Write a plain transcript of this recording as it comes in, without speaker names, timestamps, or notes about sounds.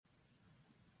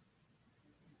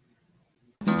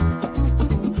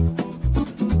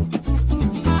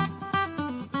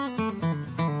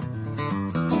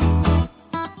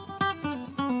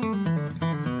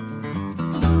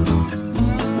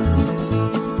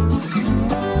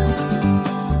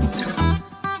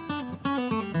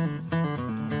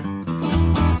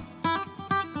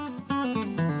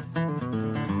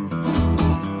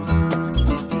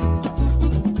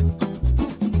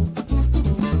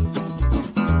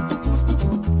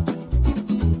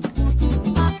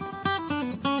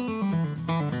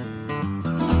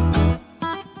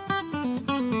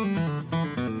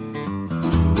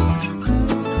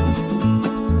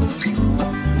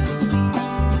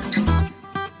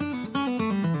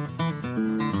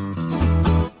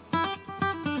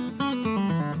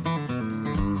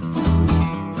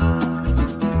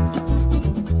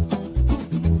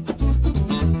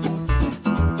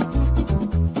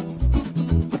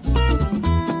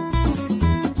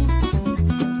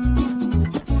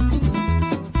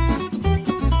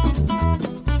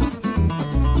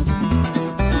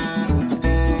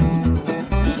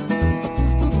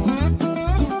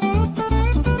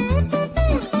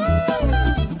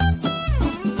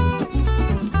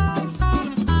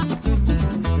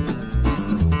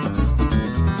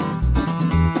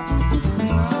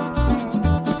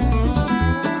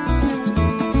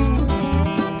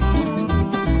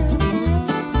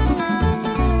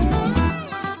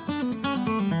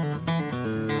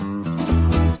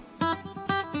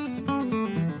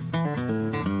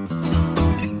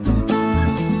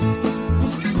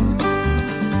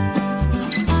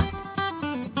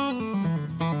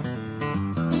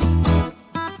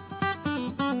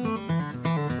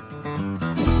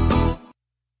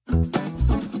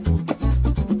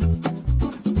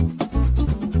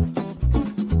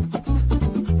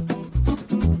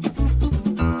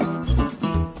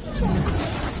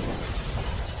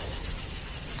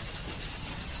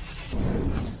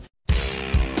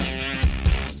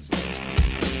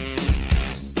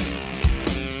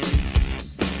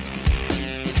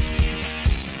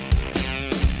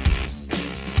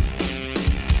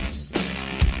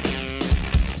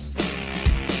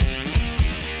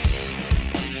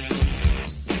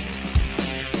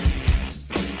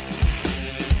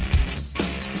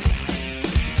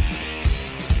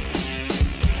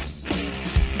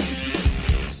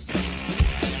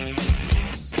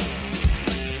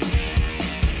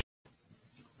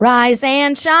Rise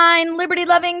and shine,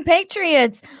 liberty-loving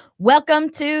patriots. Welcome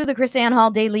to the KrisAnne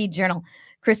Hall Daily Journal.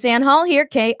 KrisAnne Hall here,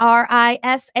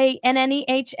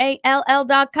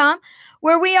 KrisAnnehall.com,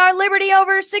 where we are liberty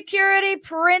over security,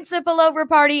 principle over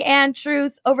party, and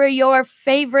truth over your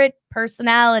favorite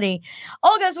personality.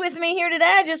 Olga's with me here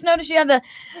today. I just noticed you have the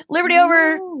liberty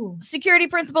over security,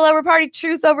 principle over party,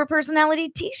 truth over personality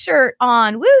t-shirt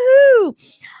on. Woohoo!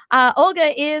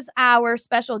 Olga is our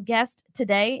special guest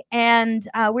today, and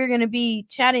we're going to be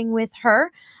chatting with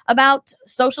her about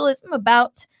socialism,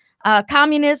 about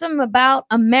communism, about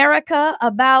America,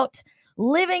 about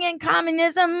living in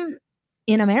communism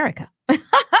in America.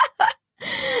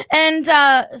 And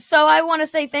so I want to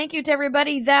say thank you to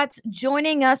everybody that's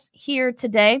joining us here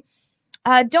today.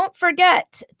 Don't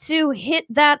forget to hit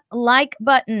that like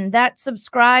button, that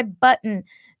subscribe button.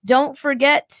 Don't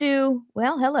forget to,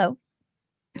 well, hello.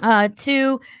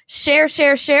 To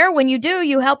share. When you do,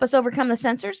 you help us overcome the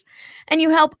censors and you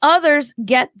help others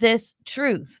get this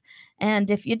truth. And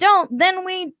if you don't, then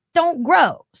we don't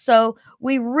grow. So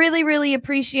we really, really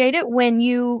appreciate it when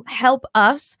you help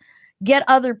us get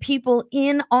other people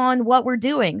in on what we're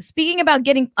doing. Speaking about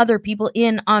getting other people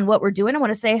in on what we're doing, I want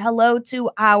to say hello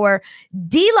to our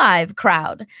D-Live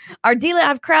crowd. Our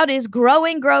D-Live crowd is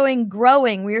growing.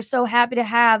 We are so happy to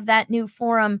have that new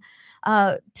forum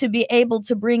to be able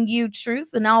to bring you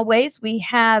truth in all ways. We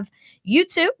have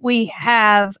YouTube, we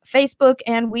have Facebook,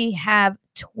 and we have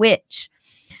Twitch.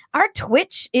 Our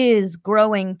Twitch is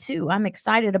growing too. I'm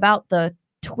excited about the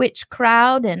Twitch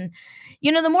crowd. And,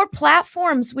 you know, the more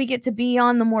platforms we get to be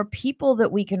on, the more people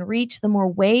that we can reach, the more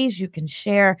ways you can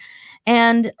share,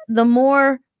 and the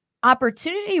more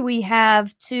opportunity we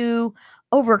have to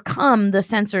overcome the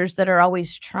censors that are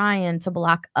always trying to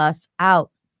block us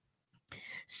out.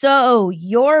 So,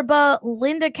 Yorba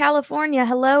Linda, California,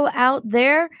 hello out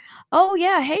there. Oh,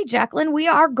 yeah. Hey, Jacqueline, we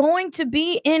are going to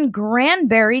be in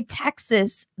Granbury,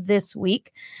 Texas this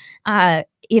week.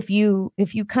 If you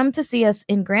come to see us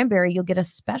in Granbury, you'll get a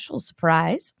special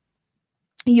surprise.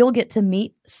 You'll get to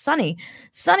meet Sunny.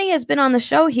 Sunny has been on the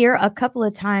show here a couple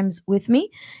of times with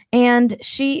me, and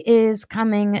she is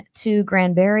coming to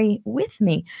Granbury with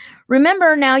me.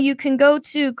 Remember, now you can go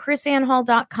to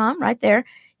KrisAnneHall.com right there.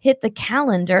 Hit the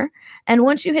calendar. And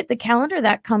once you hit the calendar,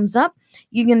 that comes up.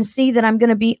 You can see that I'm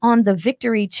going to be on the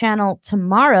Victory channel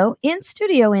tomorrow in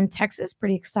studio in Texas.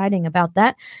 Pretty exciting about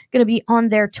that. Going to be on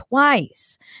there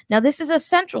twice. Now, this is a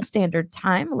Central Standard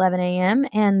Time, 11 a.m.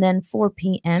 and then 4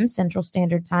 p.m. Central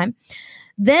Standard Time.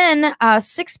 Then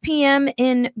 6 p.m.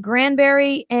 in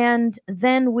Granbury. And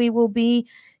then we will be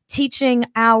teaching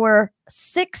our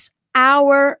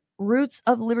 6-hour Roots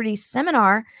of Liberty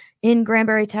seminar in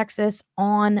Granbury, Texas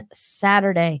on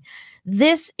Saturday.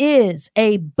 This is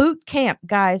a boot camp,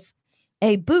 guys,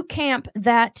 a boot camp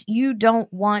that you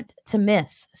don't want to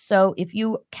miss. So if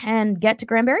you can get to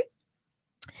Granbury,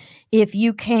 if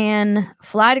you can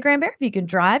fly to Granbury, if you can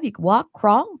drive, you can walk,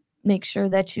 crawl, make sure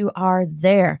that you are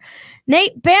there.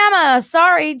 Nate Bama,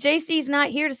 sorry, JC's not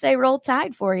here to say roll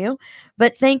tide for you,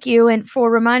 but thank you and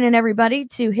for reminding everybody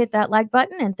to hit that like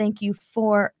button, and thank you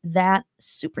for that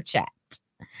super chat.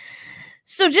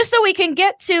 So just so we can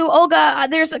get to Olga,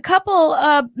 there's a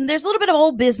little bit of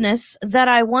old business that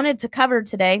I wanted to cover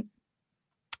today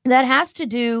that has to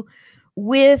do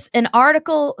with an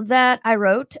article that I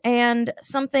wrote and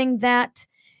something that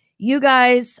you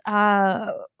guys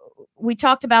we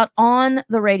talked about on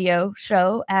the radio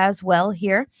show as well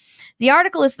here. The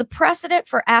article is The Precedent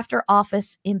for After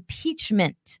Office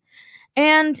Impeachment.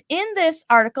 And in this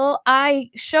article,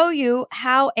 I show you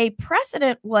how a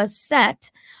precedent was set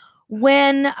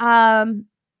when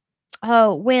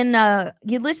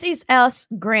Ulysses S.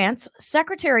 Grant's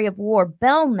Secretary of War,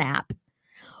 Belknap,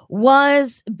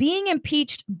 was being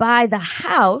impeached by the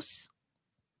House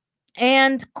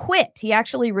and quit. He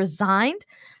actually resigned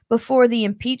before the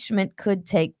impeachment could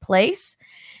take place.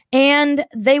 And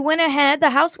the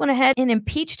House went ahead and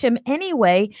impeached him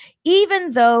anyway,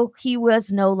 even though he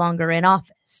was no longer in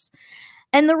office.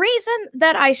 And the reason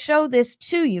that I show this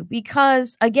to you,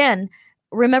 because again,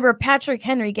 remember Patrick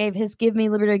Henry gave his "Give me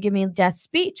liberty, give me death"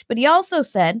 speech, but he also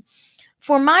said,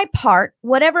 "For my part,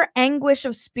 whatever anguish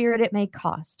of spirit it may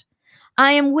cost,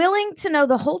 I am willing to know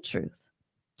the whole truth,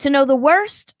 to know the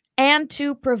worst, and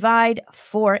to provide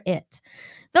for it."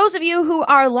 Those of you who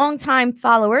are longtime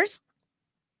followers,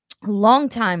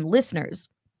 longtime listeners,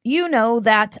 you know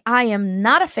that I am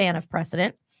not a fan of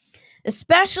precedent,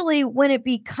 especially when it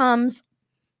becomes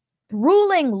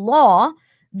ruling law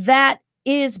that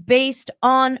is based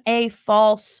on a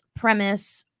false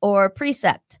premise or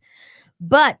precept.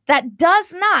 But that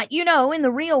does not, in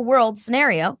the real world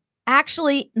scenario,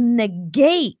 actually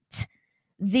negate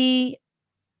the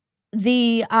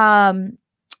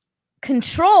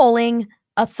controlling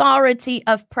authority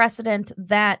of precedent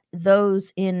that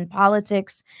those in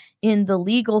politics, in the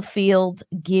legal field,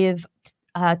 give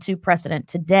to precedent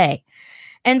today.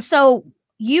 And so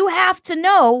you have to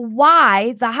know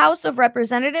why the House of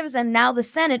Representatives and now the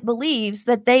Senate believes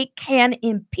that they can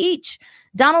impeach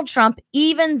Donald Trump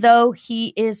even though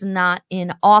he is not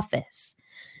in office.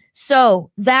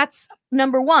 So that's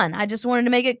number one. I just wanted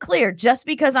to make it clear. Just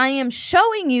because I am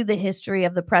showing you the history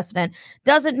of the precedent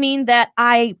doesn't mean that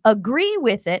I agree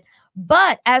with it.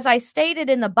 But as I stated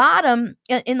in the bottom,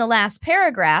 in the last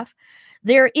paragraph,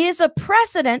 there is a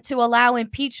precedent to allow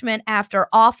impeachment after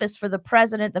office for the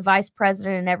president, the vice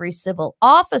president, and every civil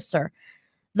officer.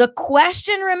 The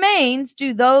question remains,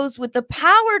 do those with the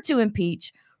power to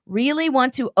impeach really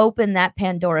want to open that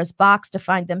Pandora's box to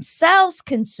find themselves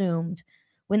consumed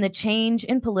when the change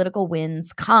in political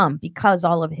winds come? Because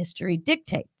all of history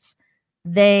dictates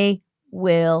they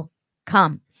will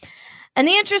come. And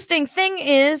the interesting thing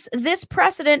is this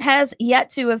precedent has yet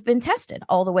to have been tested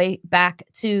all the way back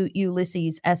to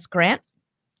Ulysses S. Grant.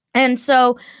 And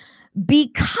so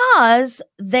because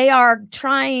they are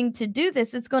trying to do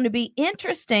this, it's going to be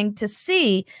interesting to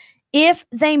see if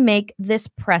they make this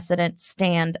precedent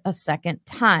stand a second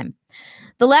time.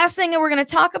 The last thing that we're going to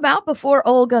talk about before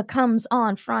Olga comes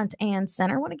on front and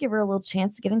center, I want to give her a little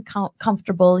chance to get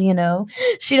comfortable. You know,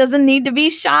 she doesn't need to be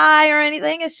shy or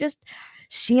anything. It's just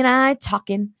she and I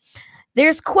talking.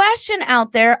 There's question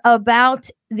out there about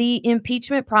the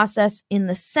impeachment process in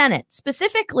the Senate,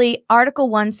 specifically Article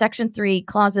 1, Section 3,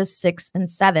 Clauses 6 and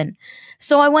 7.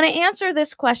 So I want to answer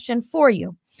this question for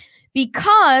you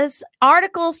because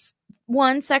Article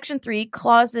 1, Section 3,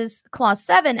 Clause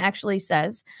 7 actually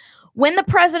says, when the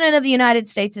President of the United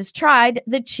States is tried,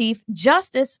 the Chief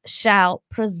Justice shall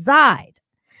preside.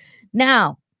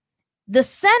 Now, the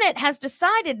Senate has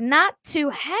decided not to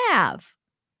have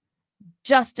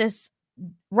Justice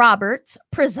Roberts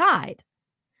preside.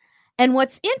 And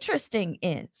what's interesting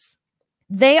is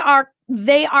they are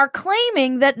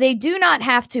claiming that they do not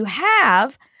have to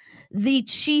have the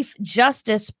Chief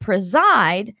Justice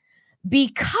preside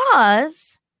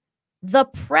because the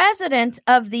President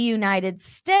of the United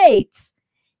States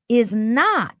is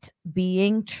not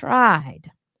being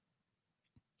tried.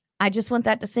 I just want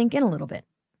that to sink in a little bit.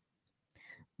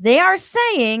 They are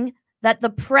saying that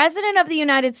the President of the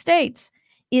United States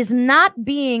is not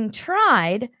being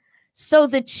tried, so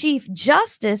the Chief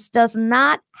Justice does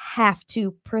not have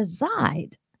to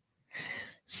preside.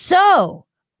 So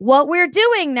what we're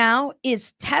doing now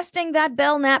is testing that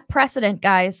Belknap precedent,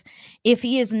 guys. If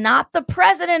he is not the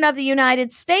President of the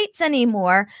United States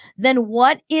anymore, then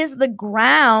what is the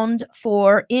ground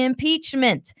for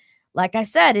impeachment? Like I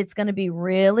said, it's going to be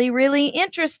really, really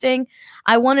interesting.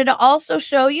 I wanted to also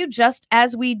show you, just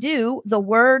as we do, the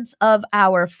words of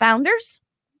our founders.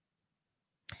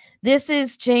 This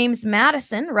is James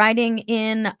Madison writing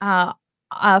in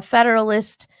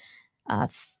Federalist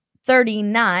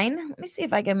 39. Let me see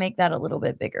if I can make that a little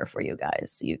bit bigger for you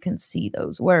guys so you can see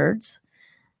those words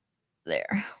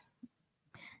there.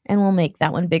 And we'll make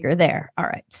that one bigger there. All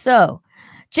right. So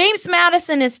James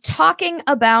Madison is talking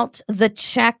about the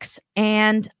checks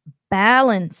and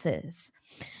balances.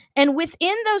 And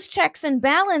within those checks and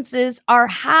balances are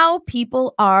how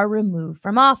people are removed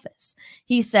from office.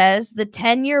 He says the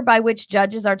tenure by which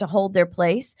judges are to hold their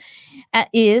place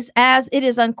is, as it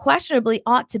is unquestionably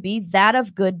ought to be, that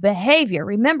of good behavior.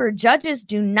 Remember, judges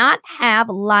do not have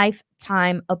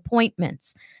lifetime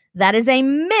appointments. That is a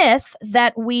myth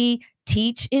that we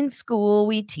teach in school,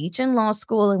 we teach in law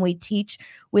school, and we teach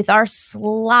with our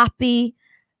sloppy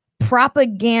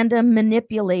propaganda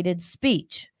manipulated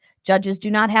speech. Judges do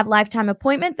not have lifetime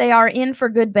appointment. They are in for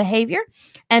good behavior.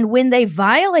 And when they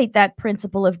violate that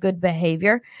principle of good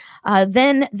behavior,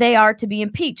 then they are to be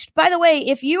impeached. By the way,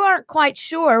 if you aren't quite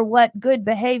sure what good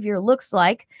behavior looks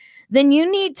like, then you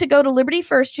need to go to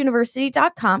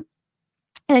libertyfirstuniversity.com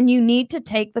and you need to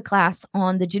take the class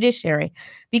on the judiciary,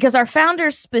 because our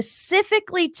founders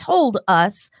specifically told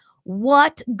us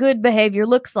what good behavior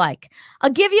looks like. I'll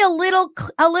give you a little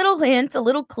hint, a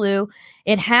little clue.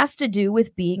 It has to do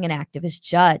with being an activist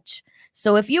judge.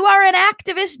 So if you are an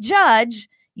activist judge,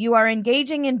 you are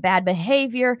engaging in bad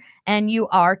behavior and you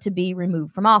are to be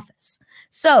removed from office.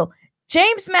 So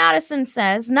James Madison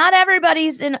says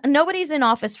nobody's in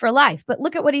office for life, but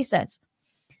look at what he says.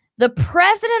 The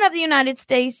President of the United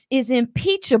States is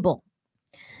impeachable.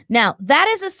 Now, that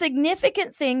is a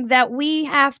significant thing that we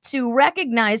have to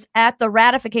recognize at the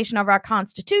ratification of our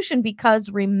Constitution, because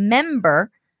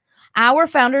remember, Our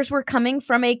founders were coming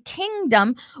from a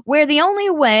kingdom where the only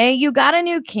way you got a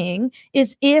new king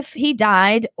is if he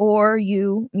died or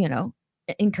you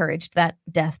encouraged that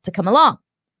death to come along.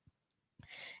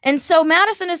 And so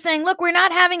Madison is saying, look, we're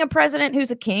not having a president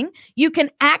who's a king. You can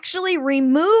actually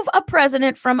remove a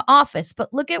president from office.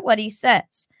 But look at what he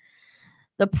says.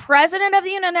 The president of the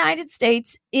United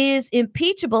States is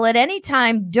impeachable at any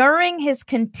time during his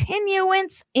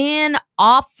continuance in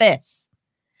office.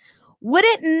 Would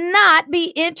it not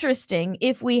be interesting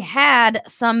if we had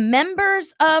some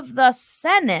members of the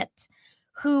Senate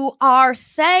who are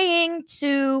saying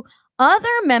to other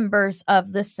members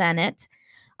of the Senate,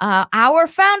 our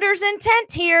founders'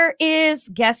 intent here is,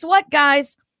 guess what,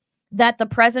 guys? That the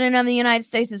president of the United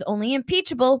States is only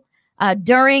impeachable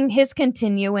during his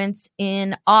continuance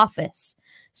in office.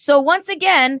 So once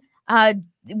again,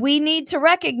 we need to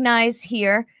recognize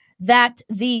here that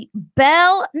the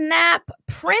Belknap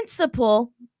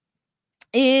principle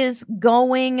is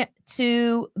going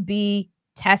to be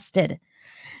tested.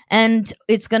 And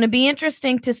it's going to be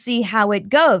interesting to see how it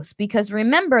goes, because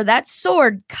remember, that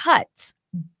sword cuts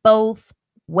both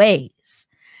ways.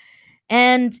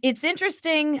 And it's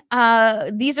interesting.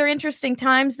 These are interesting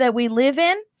times that we live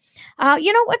in.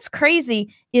 What's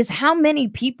crazy is how many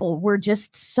people were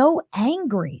just so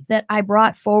angry that I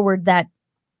brought forward that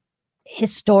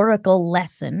historical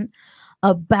lesson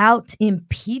about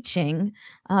impeaching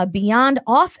beyond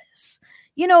office.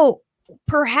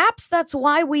 Perhaps that's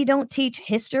why we don't teach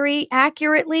history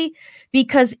accurately,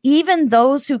 because even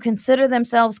those who consider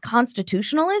themselves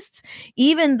constitutionalists,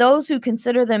 even those who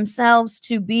consider themselves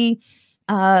to be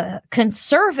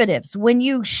conservatives, when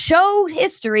you show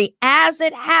history as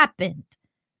it happened,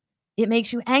 it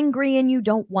makes you angry and you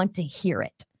don't want to hear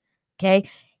it. Okay?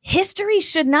 History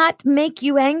should not make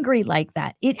you angry like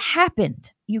that. It happened.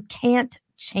 You can't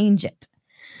change it.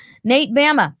 Nate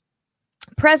Bama,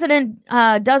 president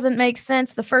doesn't make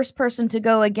sense. The first person to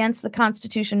go against the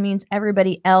Constitution means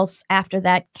everybody else after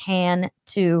that can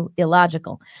too.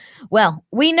 Illogical. Well,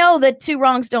 we know that two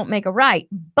wrongs don't make a right,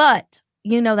 but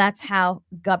that's how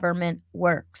government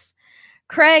works.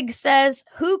 Craig says,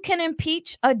 who can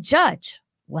impeach a judge?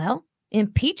 Well,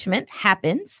 impeachment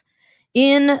happens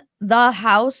in the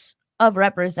House of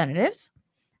Representatives.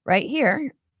 Right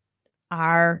here,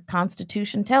 our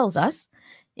Constitution tells us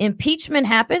impeachment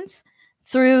happens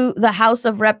through the House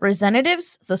of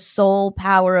Representatives, the sole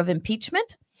power of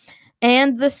impeachment,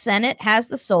 and the Senate has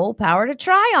the sole power to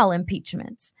try all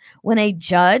impeachments. When a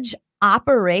judge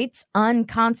operates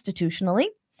unconstitutionally,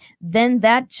 then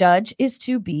that judge is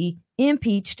to be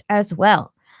impeached as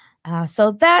well.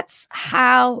 So that's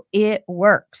how it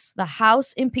works. The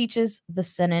House impeaches, the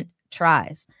Senate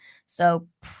tries. So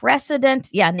precedent.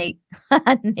 Yeah, Nate.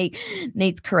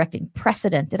 Nate's correcting.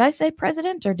 Precedent. Did I say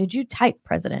president or did you type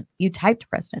president? You typed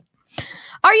president.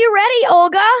 Are you ready,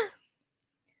 Olga?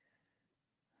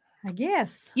 I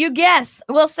guess. You guess.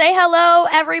 Well, say hello,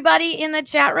 everybody in the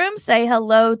chat room. Say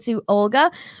hello to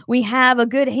Olga. We have a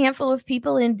good handful of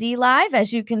people in D Live.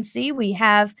 As you can see, we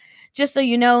have, just so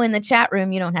you know, in the chat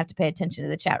room, you don't have to pay attention to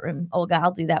the chat room. Olga,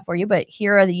 I'll do that for you. But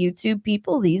here are the YouTube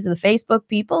people. These are the Facebook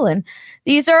people. And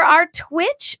these are our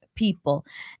Twitch people.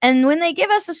 And when they give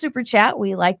us a super chat,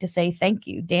 we like to say thank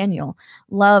you. Daniel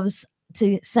loves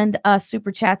to send us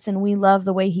super chats, and we love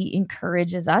the way he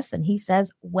encourages us. And he says,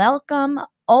 welcome,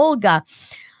 Olga.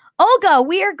 Olga,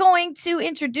 we are going to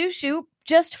introduce you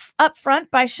just up front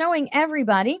by showing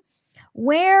everybody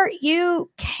where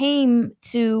you came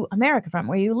to America from,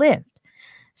 where you lived.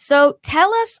 So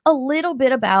tell us a little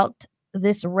bit about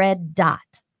this red dot.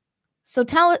 So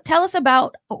tell us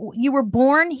about, you were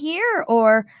born here,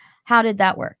 or how did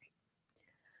that work?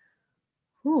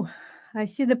 Ooh, I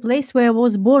see the place where I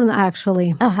was born,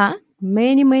 actually.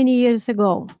 Many, many years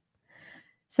ago.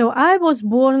 So I was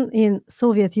born in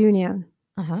Soviet Union.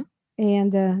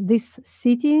 And this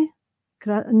city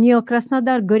near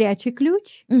Krasnodar, Горячий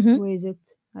Ключ. Where is it?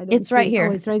 I don't it's see right it. here.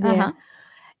 Oh, it's right there.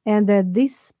 And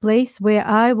this place where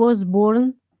I was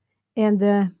born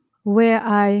and where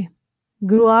I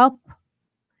grew up,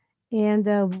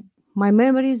 and my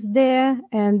memories there.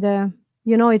 And,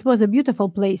 it was a beautiful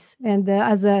place. And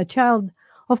as a child,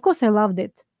 of course, I loved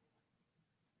it.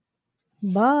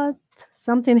 But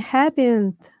something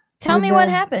happened. Tell me what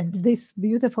happened. This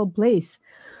beautiful place.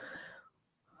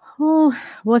 Oh,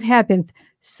 what happened?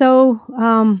 So,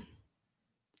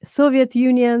 Soviet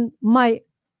Union, my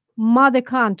mother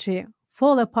country,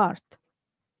 fall apart.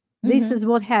 This is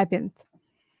what happened.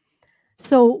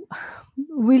 So,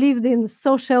 we lived in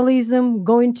socialism,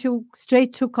 going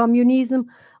straight to communism,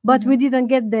 but we didn't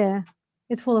get there.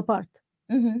 It fell apart.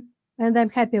 And I'm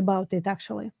happy about it,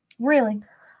 actually. Really?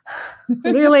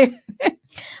 Really.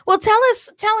 Well, tell us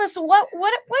what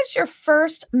was your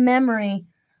first memory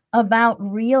about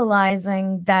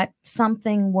realizing that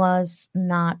something was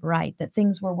not right, that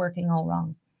things were working all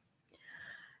wrong?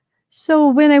 So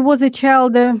when I was a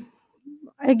child,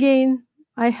 again,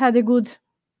 I had a good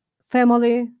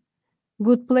family,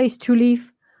 good place to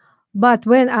live. But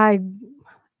when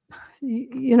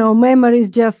memories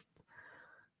just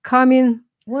coming.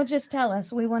 Well, just tell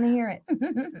us. We want to hear it.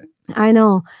 I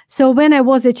know. So when I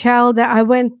was a child, I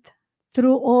went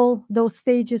through all those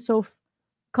stages of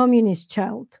communist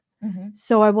child. Mm-hmm.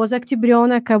 So I was active,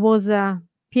 I was a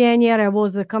pioneer, I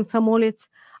was a komsomolets.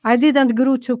 I didn't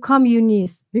grow to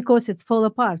communist because it's fall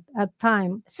apart at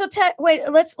time. So wait,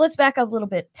 let's back up a little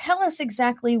bit. Tell us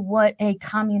exactly what a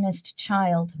communist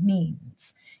child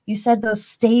means. You said those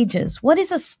stages. What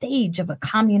is a stage of a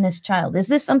communist child? Is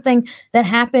this something that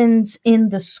happens in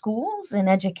the schools, in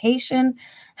education?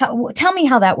 Tell me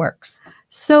how that works.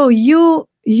 So you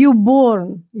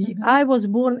born. Mm-hmm. I was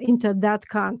born into that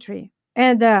country,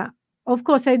 and of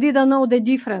course I didn't know the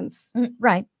difference.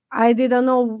 Right. I didn't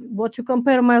know what to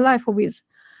compare my life with.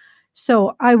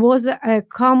 So I was a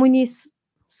communist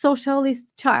socialist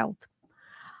child.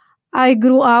 I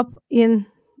grew up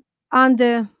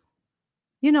under,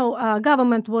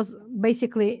 government was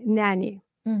basically nanny.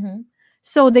 Mm-hmm.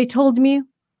 So they told me,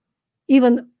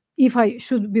 even if I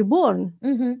should be born,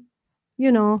 mm-hmm.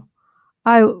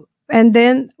 And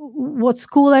then what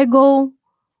school I go,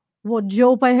 what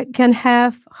job I can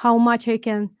have, how much I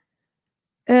can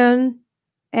earn,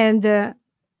 and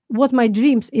what my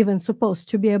dreams even supposed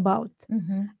to be about.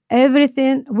 Mm-hmm.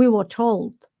 Everything we were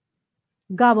told.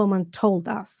 Government told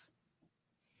us.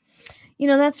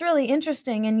 That's really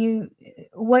interesting. And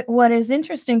what is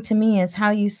interesting to me is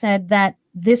how you said that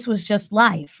this was just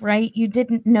life, right? You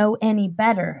didn't know any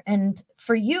better. And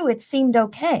for you, it seemed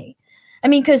okay. I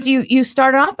mean, because you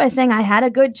started off by saying I had a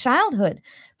good childhood,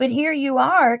 but here you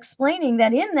are explaining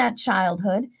that in that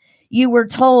childhood, you were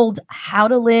told how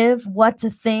to live, what to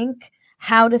think,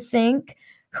 how to think.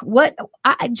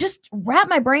 I just wrap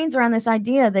my brains around this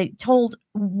idea. They told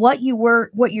what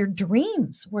your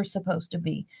dreams were supposed to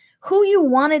be. Who you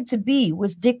wanted to be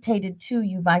was dictated to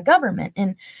you by government.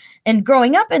 And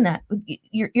growing up in that,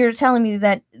 you're telling me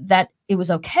that it was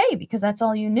okay because that's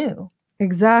all you knew.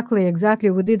 Exactly.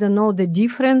 We didn't know the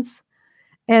difference.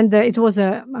 And it was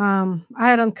a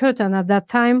iron curtain at that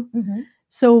time. Mm-hmm.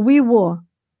 So we were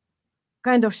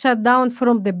kind of shut down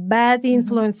from the bad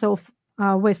influence mm-hmm.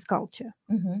 of West culture.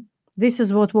 Mm-hmm. This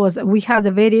is what was. We had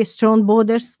a very strong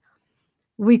borders.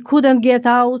 We couldn't get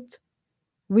out.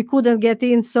 We couldn't get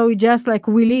in. So just like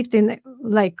we lived in, in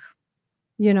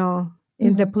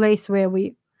mm-hmm. the place where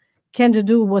we can't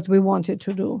do what we wanted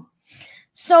to do.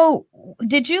 So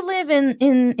did you live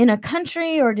in a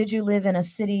country or did you live in a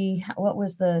city? What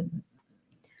was the...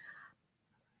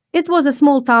 It was a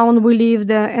small town we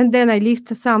lived, and then I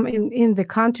lived some in the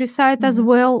countryside mm-hmm. as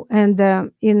well, and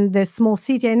in the small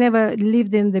city. I never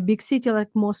lived in the big city like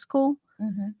Moscow.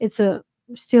 Mm-hmm. It's a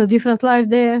still different life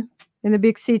there in the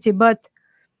big city, but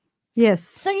yes.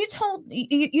 So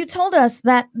you told us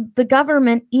that the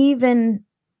government even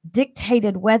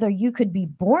dictated whether you could be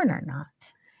born or not.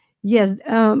 Yes.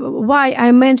 Why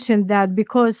I mentioned that,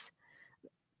 because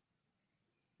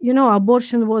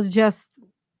abortion was just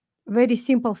very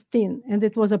simple thing, and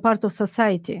it was a part of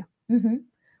society. Mm-hmm.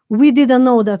 We didn't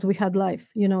know that we had life,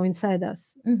 inside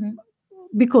us. Mm-hmm.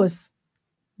 Because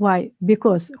why?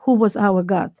 Because who was our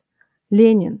God?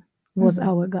 Lenin was mm-hmm.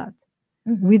 our God.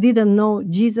 Mm-hmm. We didn't know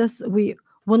Jesus. We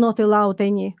were not allowed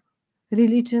any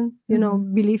religion,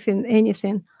 mm-hmm. belief in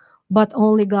anything, but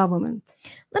only government.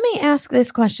 Let me ask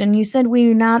this question. You said we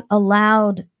were not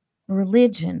allowed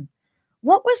religion.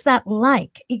 What was that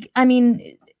like? I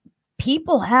mean,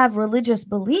 people have religious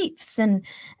beliefs,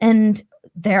 and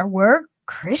there were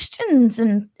Christians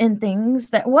and things.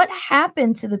 That what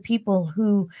happened to the people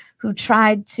who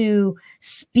tried to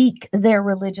speak their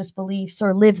religious beliefs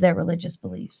or live their religious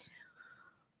beliefs?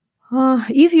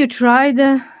 If you tried,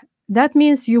 that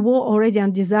means you were already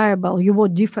undesirable. You were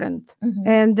different, mm-hmm.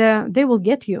 and they will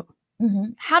get you.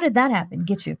 Mm-hmm. How did that happen?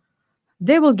 Get you?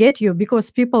 They will get you because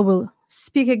people will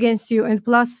speak against you, and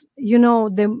plus,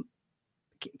 the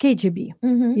KGB,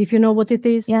 mm-hmm. if you know what it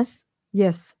is.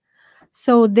 Yes.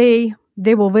 So they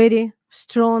were very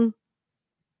strong.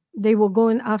 They were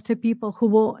going after people who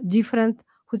were different,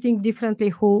 who think differently,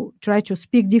 who try to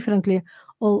speak differently,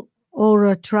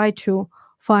 or try to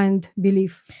find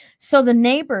belief. So the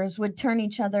neighbors would turn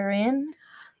each other in?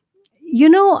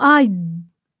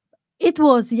 It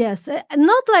was, yes.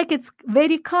 Not like it's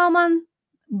very common,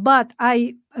 But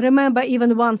I remember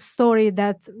even one story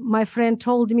that my friend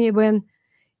told me when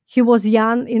he was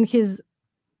young in his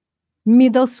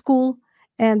middle school,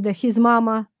 and his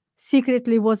mama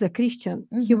secretly was a Christian.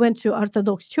 Mm-hmm. He went to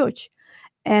Orthodox church,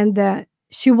 and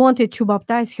she wanted to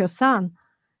baptize her son.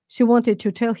 She wanted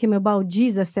to tell him about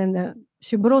Jesus, and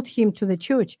she brought him to the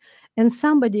church. And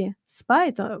somebody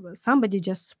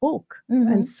just spoke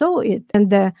and saw it,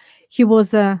 and he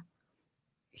was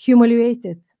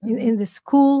humiliated in the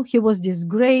school. He was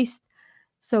disgraced.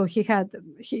 So he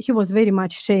was very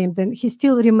much shamed, and he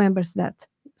still remembers that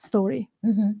story.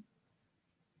 Mm-hmm.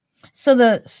 So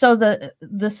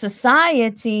the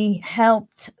society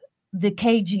helped the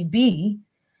KGB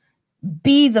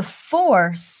be the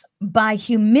force by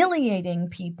humiliating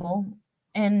people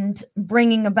and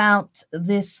bringing about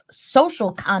this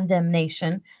social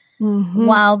condemnation,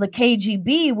 while the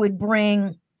KGB would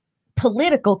bring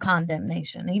political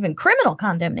condemnation, even criminal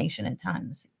condemnation at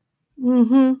times.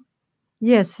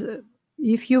 Yes,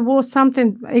 if you was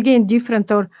something again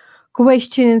different or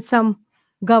questioning some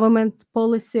government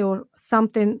policy or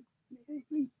something,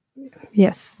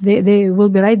 yes, they will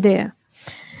be right there.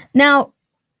 Now,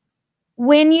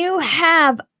 when you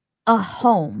have a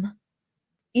home,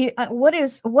 what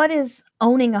is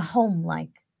owning a home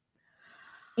like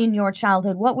in your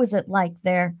childhood? What was it like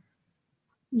there?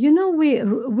 You know, we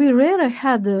rarely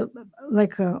had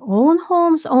own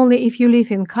homes, only if you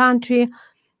live in country.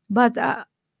 But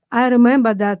I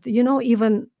remember that,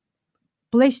 even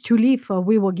place to live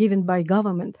we were given by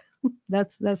government.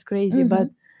 That's crazy. But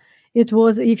it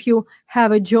was, if you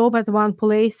have a job at one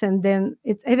place, and then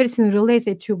it's everything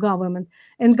related to government.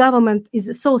 And government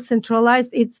is so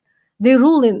centralized. They're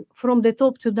ruling from the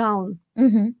top to down.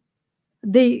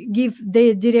 They give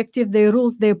their directive, their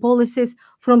rules, their policies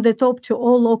from the top to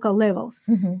all local levels.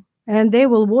 And they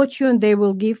will watch you, and they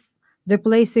will give the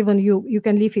place. Even you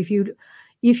can live,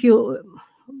 if you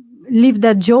leave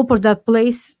that job or that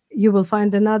place, you will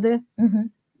find another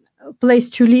place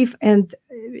to live, and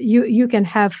you can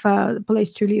have a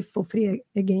place to live for free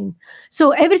again.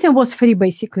 So everything was free,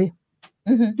 basically.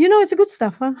 It's a good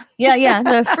stuff, huh? Yeah,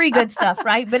 the free good stuff,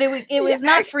 right? But it was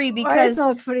not free because it's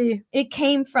not free. It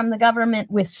came from the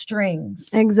government with strings.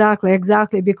 Exactly,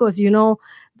 because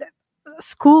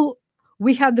school,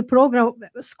 we had the program.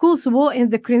 Schools were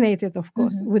indoctrinated, of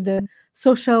course, with the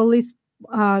socialist,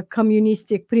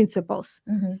 communistic principles.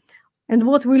 And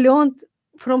what we learned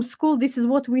from school, this is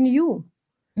what we knew.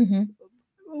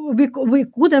 We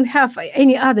couldn't have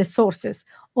any other sources.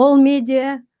 All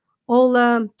media, all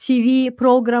TV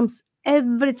programs,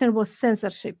 everything was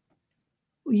censorship.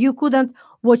 You couldn't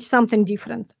watch something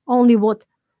different. Only what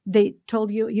they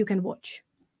told you can watch.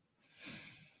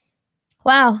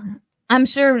 Wow. I'm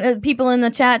sure people in the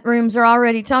chat rooms are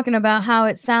already talking about how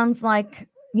it sounds like,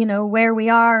 where we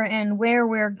are and where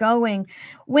we're going.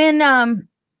 When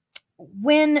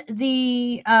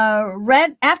the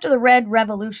after the Red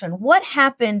Revolution, what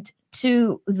happened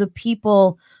to the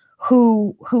people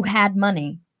who had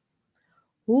money?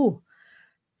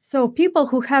 So people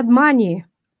who had money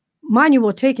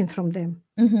were taken from them.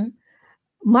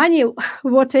 Money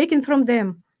were taken from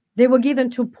them. They were given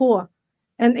to poor,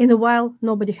 and in a while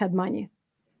nobody had money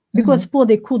because poor,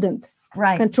 they couldn't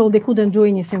control. They couldn't do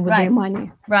anything with their money.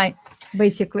 Right.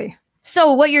 Basically.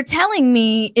 So what you're telling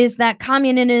me is that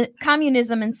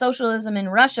communism and socialism in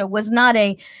Russia was not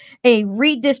a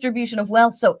redistribution of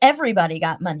wealth so everybody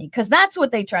got money, because that's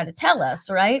what they try to tell us,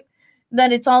 right?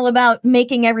 That it's all about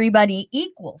making everybody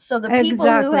equal. So the people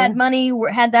who had money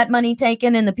had that money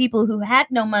taken, and the people who had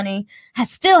no money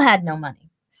still had no money.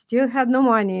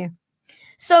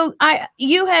 So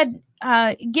you had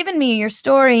given me your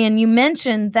story, and you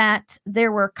mentioned that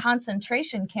there were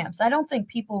concentration camps. I don't think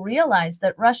people realize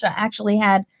that Russia actually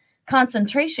had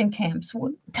concentration camps.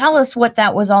 Tell us what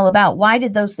that was all about. Why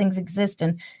did those things exist,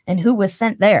 and who was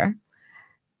sent there?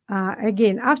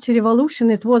 Again, after revolution,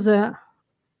 it was a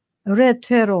red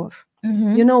terror.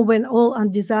 When all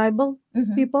undesirable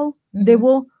people, they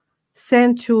were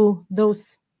sent to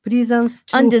those prisons.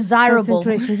 Undesirable.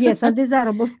 Yes,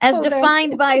 undesirable. As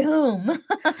defined by whom?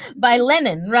 By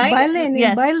Lenin, right? By Lenin,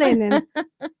 yes. By Lenin.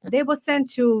 They were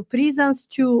sent to prisons,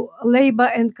 to labor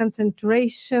and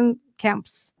concentration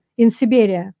camps in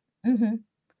Siberia,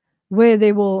 where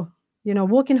they were,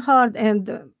 working hard,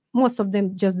 and most of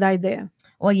them just died there.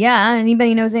 Well, yeah,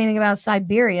 anybody knows anything about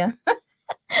Siberia,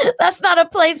 that's not a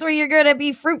place where you're going to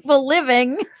be fruitful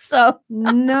living. So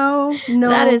no,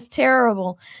 that is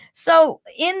terrible. So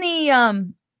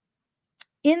in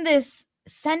this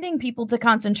sending people to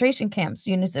concentration camps.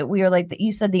 You know, so we are like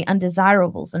you said, the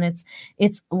undesirables, and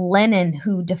it's Lenin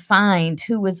who defined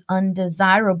who was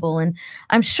undesirable. And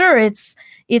I'm sure it's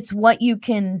what you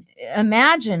can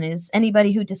imagine is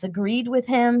anybody who disagreed with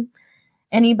him,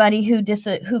 anybody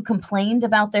who complained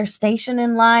about their station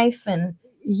in life, and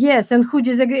yes, and who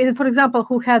disagreed. For example,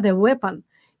 who had a weapon.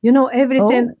 You know,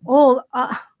 everything, all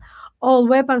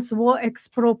weapons were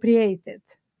expropriated.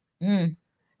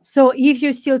 So if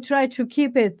you still try to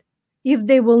keep it, if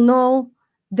they will know,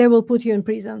 they will put you in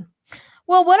prison.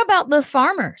 Well, what about the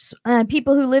farmers,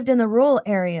 people who lived in the rural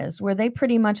areas? Were they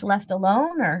pretty much left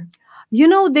alone, or? You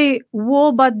know, they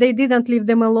were, but they didn't leave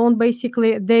them alone.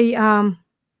 Basically, they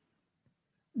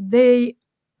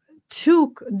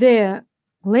took their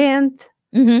land,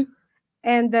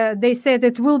 and they said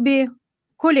it will be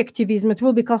collectivism. It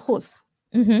will be kolkhoz,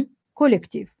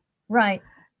 collective. Right.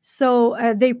 So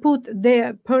they put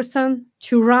their person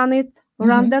to run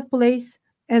that place,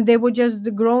 and they were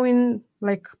just growing,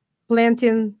 like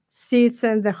planting seeds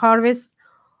and the harvest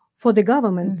for the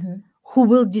government, who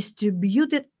will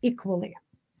distribute it equally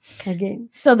again.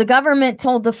 So the government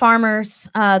told the farmers,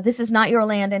 this is not your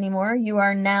land anymore. You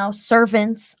are now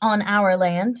servants on our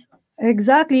land.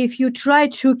 Exactly. If you try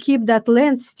to keep that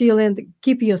land still and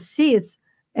keep your seeds,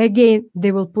 again,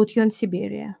 they will put you in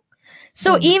Siberia.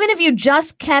 So even if you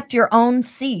just kept your own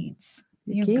seeds,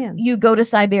 you go to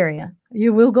Siberia.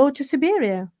 You will go to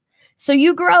Siberia. So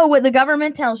you grow what the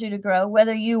government tells you to grow,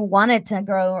 whether you want to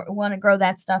grow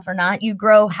that stuff or not. You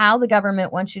grow how the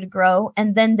government wants you to grow,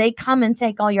 and then they come and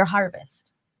take all your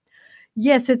harvest.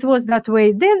 Yes, it was that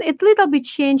way. Then it little bit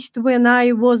changed when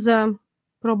I was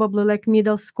probably like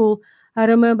middle school. I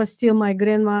remember still my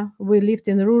grandma, we lived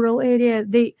in a rural area.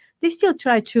 They still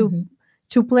try to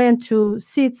plant, to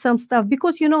seed some stuff,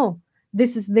 because, you know,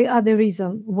 this is the other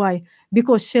reason why,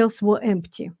 because shelves were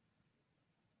empty.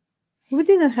 We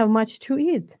didn't have much to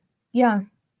eat. Yeah.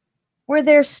 Were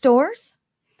there stores?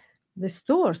 The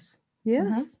stores,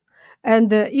 yes.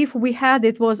 And if we had,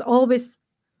 it was always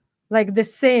like the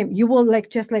same. You will like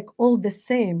just like all the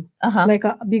same, like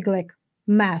a big like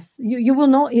mass. You will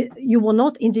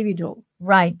not individual.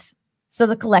 Right. So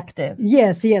the collective.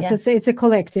 Yes. It's a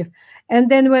collective.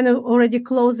 And then when already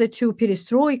closer to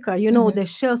perestroika, you know, the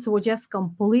shelves were just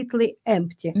completely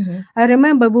empty. I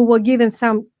remember we were given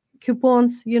some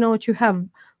coupons, you know, to have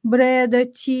bread,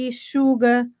 tea,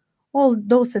 sugar, all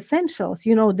those essentials.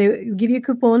 You know, they give you a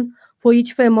coupon for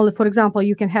each family. For example,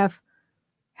 you can have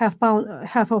half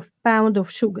a pound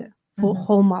of sugar for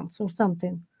whole months or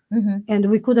something. And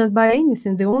we couldn't buy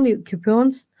anything. The only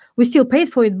coupons, we still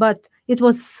paid for it, but it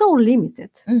was so limited.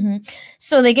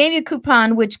 So they gave you a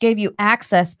coupon, which gave you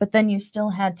access, but then you still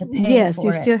had to pay for it. Yes,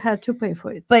 you still had to pay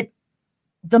for it. But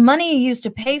the money you used to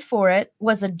pay for it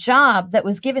was a job that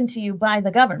was given to you by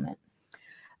the government.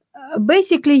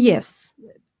 Basically, yes.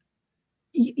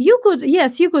 You could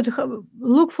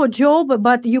look for job,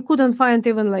 but you couldn't find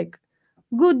even like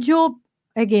good job.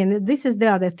 Again, this is the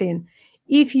other thing.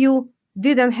 If you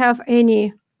didn't have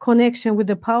any connection with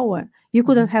the power, you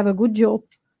couldn't have a good job.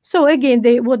 So again,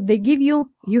 what they give you,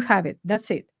 you have it.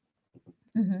 That's it.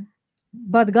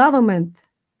 But government,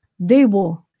 they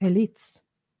were elites.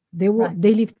 They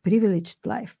lived privileged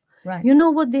life. Right. You know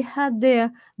what they had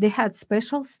there? They had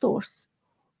special stores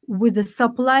with the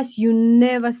supplies. You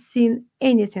never seen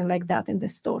anything like that in the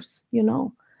stores. You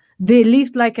know, they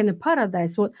lived like in a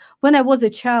paradise. When I was a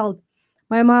child,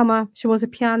 my mama, she was a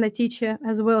piano teacher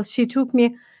as well. She took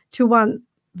me to one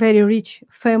very rich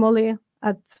family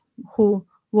who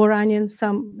were running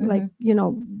some like, you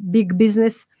know, big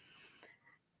business.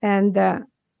 And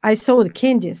I saw the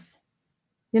candies,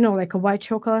 you know, like a white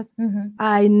chocolate.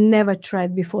 I never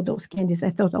tried before those candies. I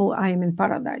thought, oh, I am in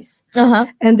paradise.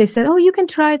 And they said, oh, you can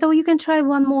try it. Oh, you can try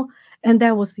one more. And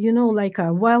I was, you know, like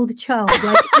a wild child,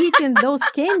 like eating those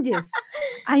candies.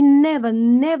 I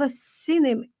never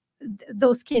seen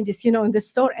those candies, you know, in the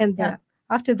store. And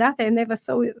after that, I never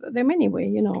saw them anyway.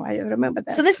 You know, I remember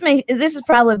that. So this is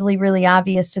probably really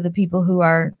obvious to the people who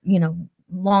are, you know,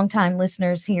 longtime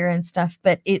listeners here and stuff,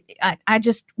 but I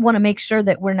just want to make sure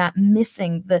that we're not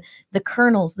missing the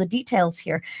kernels, the details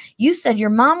here. You said your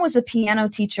mom was a piano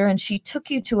teacher and she took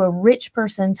you to a rich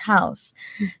person's house.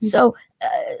 So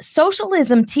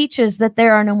socialism teaches that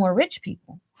there are no more rich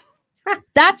people.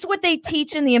 That's what they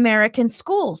teach in the American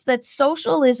schools, that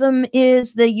socialism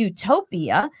is the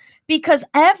utopia because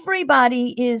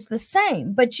everybody is the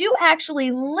same. But you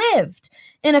actually lived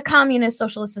in a communist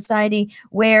socialist society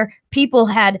where people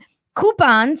had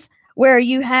coupons where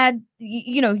you had,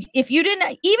 if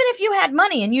you had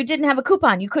money and you didn't have a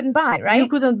coupon, you couldn't buy, right? You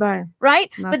couldn't buy.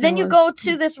 Right? But then you go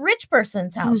to this rich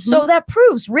person's house. So that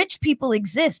proves rich people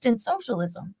exist in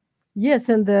socialism. Yes,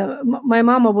 and my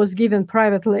mama was given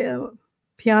private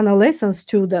piano lessons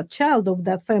to the child of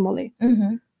that family.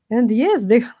 And yes,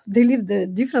 they lived a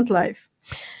different life.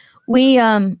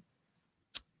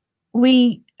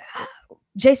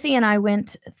 JC and I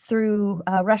went through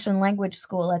Russian language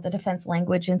school at the Defense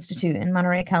Language Institute in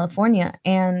Monterey, California,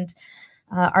 and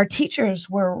our teachers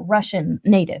were Russian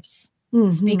natives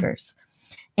speakers.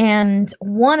 And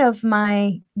one of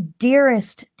my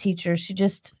dearest teachers,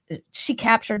 she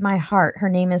captured my heart. Her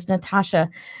name is Natasha,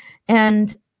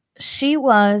 and she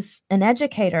was an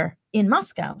educator in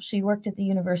Moscow. She worked at the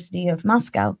University of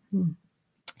Moscow.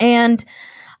 And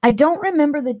I don't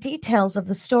remember the details of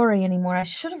the story anymore. I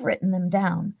should have written them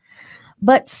down.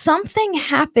 But something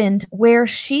happened where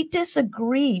she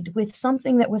disagreed with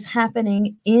something that was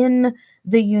happening in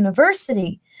the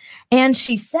university. And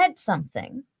she said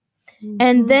something.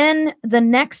 And then the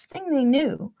next thing they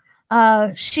knew,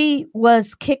 she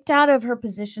was kicked out of her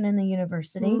position in the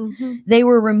university. They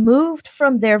were removed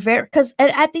from their because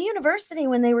at the university,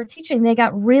 when they were teaching, they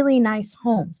got really nice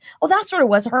homes. Oh, that's what it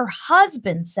was. Her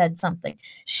husband said something.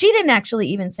 She didn't actually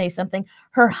even say something.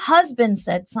 Her husband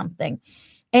said something,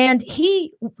 and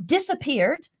he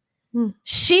disappeared.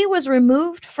 She was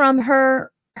removed from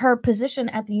her position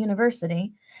at the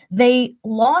university. They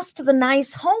lost the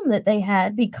nice home that they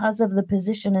had because of the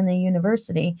position in the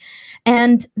university.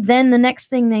 And then the next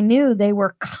thing they knew, they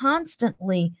were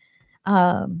constantly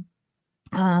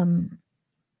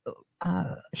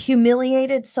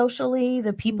humiliated socially.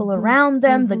 The people around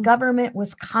them, the government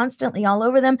was constantly all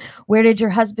over them. Where did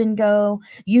your husband go?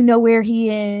 You know where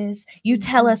he is. You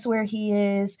tell us where he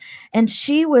is. And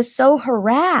she was so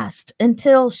harassed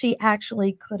until she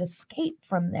actually could escape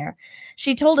from there.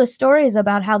 She told us stories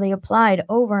about how they applied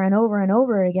over and over and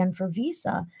over again for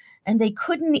visa, and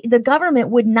the government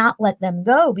would not let them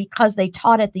go because they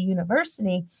taught at the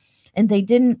university. And they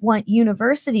didn't want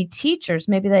university teachers.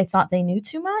 Maybe they thought they knew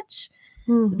too much.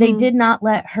 They did not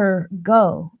let her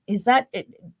go. Is that it?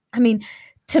 I mean,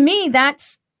 to me,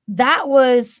 that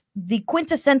was the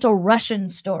quintessential Russian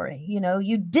story.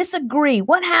 You disagree.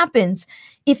 What happens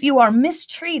if you are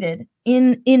mistreated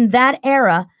in that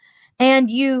era and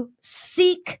you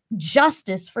seek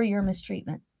justice for your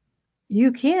mistreatment?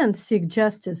 You can't seek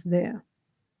justice there.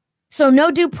 So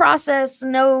no due process,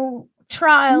 no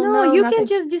trial. No, you nothing. can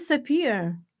just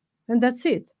disappear, and that's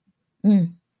it.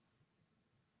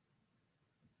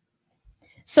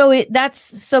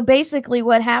 So basically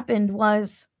what happened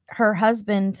was her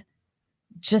husband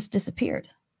just disappeared,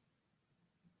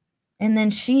 and then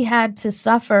she had to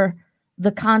suffer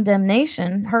the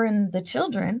condemnation, her and the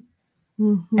children.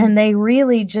 And they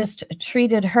really just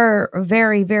treated her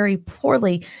very, very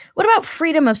poorly. What about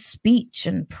freedom of speech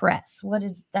and press? What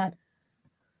is that?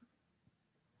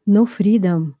 No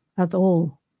freedom at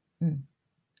all.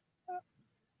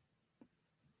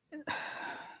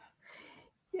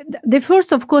 The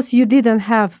first, of course, you didn't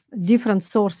have different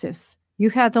sources. You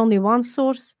had only one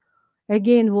source.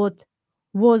 Again, what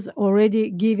was already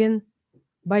given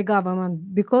by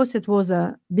government, because it was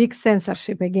a big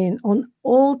censorship again on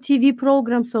all TV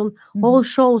programs, on all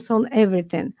shows, on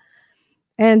everything.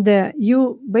 And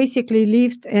you basically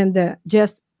lived and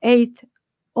just ate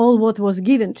all what was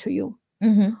given to you.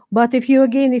 But if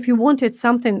you wanted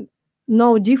something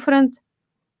no different,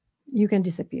 you can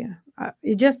disappear.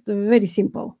 It's just very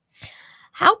simple.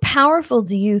 How powerful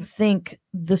do you think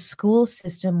the school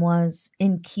system was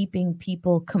in keeping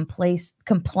people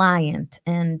compliant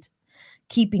and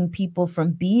keeping people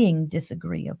from being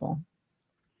disagreeable?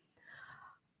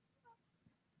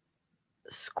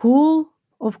 School,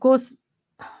 of course,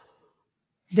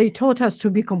 they taught us to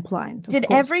be compliant. Did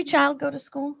every child go to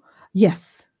school?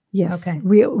 Yes. Okay.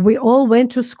 We all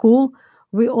went to school.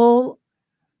 We all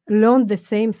learned the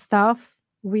same stuff.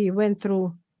 We went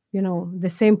through, the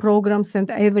same programs and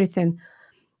everything.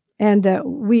 And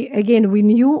we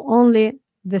knew only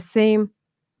the same.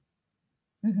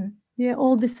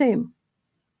 All the same.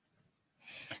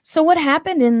 So what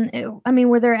happened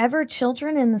were there ever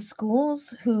children in the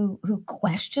schools who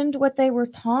questioned what they were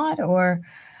taught or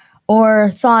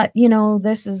thought,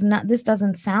 this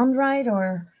doesn't sound right?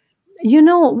 Or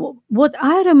what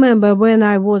I remember when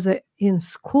I was in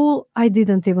school, I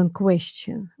didn't even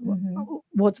question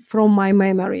what from my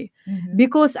memory,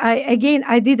 because I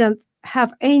didn't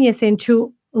have anything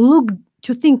to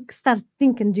start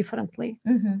thinking differently.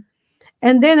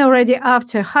 And then already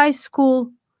after high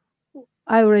school,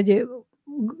 I already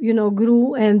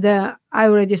grew, and I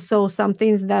already saw some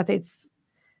things that it's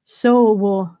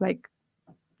so like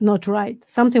not right.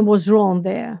 Something was wrong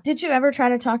there. Did you ever try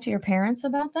to talk to your parents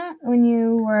about that when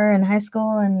you were in high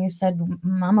school and you said,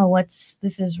 Mama,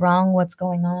 this is wrong, what's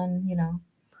going on,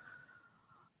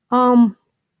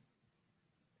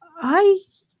 I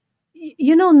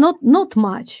not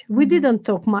much. We didn't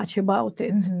talk much about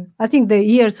it. I think the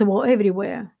years were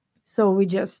everywhere, so we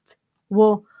just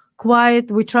were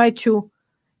quiet. We tried to,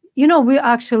 we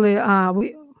actually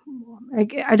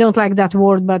I don't like that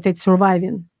word, but it's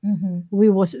surviving. We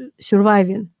was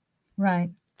surviving, right,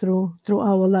 through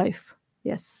our life.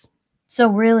 Yes. So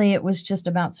really, it was just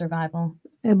about survival.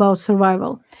 About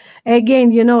survival.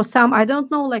 Again, some, I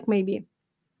don't know, like maybe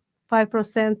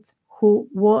 5% who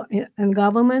were in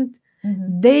government.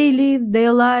 They lived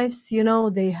their lives.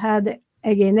 They had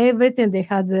again everything. They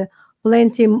had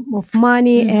plenty of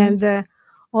money, and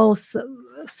also,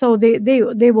 so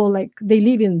they were like, they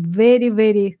live in very,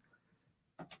 very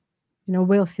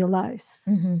wealthy lives.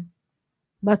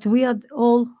 But we are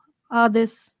all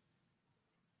others.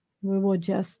 We were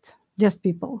just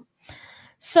people.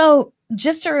 So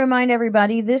just to remind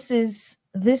everybody, this is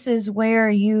where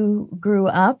you grew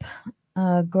up,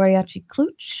 Goryachi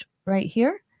Kluch, right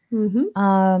here,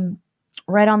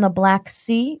 right on the Black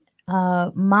Sea.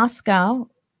 Moscow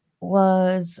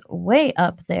was way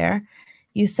up there.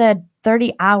 You said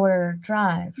 30-hour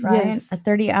drive, right? Yes. A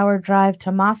 30-hour drive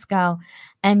to Moscow,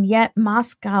 and yet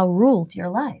Moscow ruled your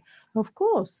life. Of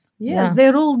course. Yeah. They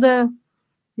ruled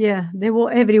they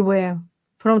were everywhere,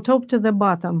 from top to the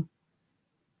bottom.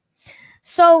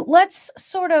 So let's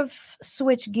sort of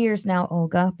switch gears now,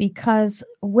 Olga, because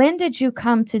when did you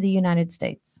come to the United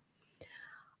States?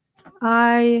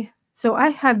 I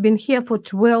have been here for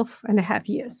 12 and a half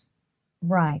years.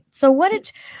 Right. So what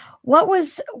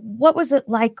was it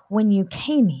like when you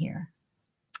came here?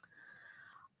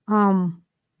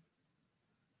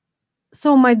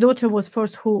 So my daughter was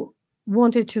first who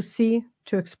wanted to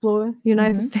explore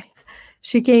United States.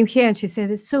 She came here and she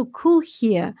said, it's so cool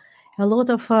here. A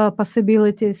lot of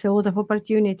possibilities, a lot of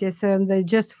opportunities, and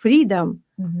just freedom.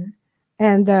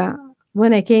 And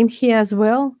when I came here as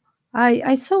well,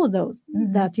 I saw that,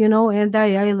 and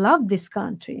I love this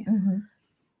country.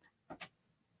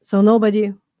 So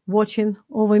nobody watching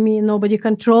over me, nobody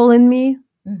controlling me.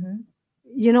 I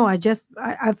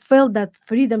felt that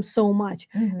freedom so much.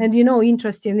 And,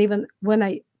 interesting, even when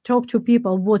I talk to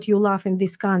people what you love in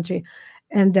this country,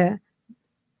 and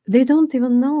they don't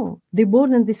even know. They're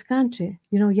born in this country.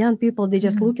 Young people, they're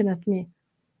just looking at me.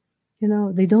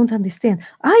 They don't understand.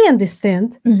 I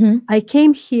understand. I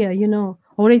came here,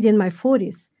 already in my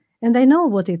 40s, and I know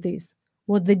what it is,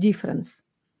 what the difference.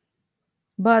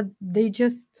 But they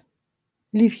just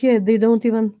live here. They don't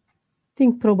even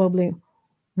think probably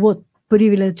what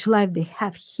privileged life they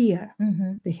have here.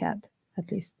 They had,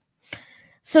 at least.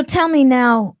 So tell me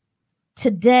now,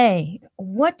 today,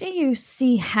 what do you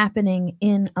see happening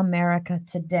in America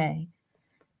today?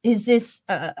 Is this,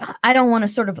 I don't want to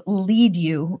sort of lead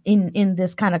you in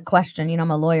this kind of question.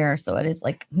 I'm a lawyer, so it is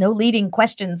like no leading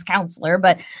questions counselor,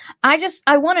 but I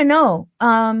want to know,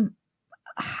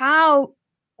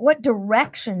 what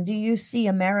direction do you see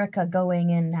America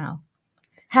going in now,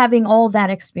 having all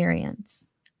that experience?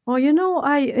 Oh,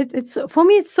 it's for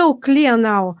me, it's so clear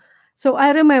now. So I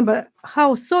remember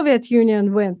how Soviet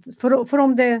Union went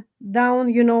from the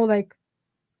down,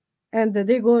 and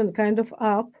they're going kind of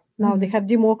up. Now they have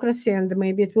democracy, and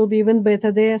maybe it will be even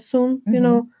better there soon,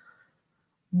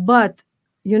 But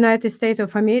United States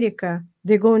of America,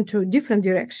 they're going to a different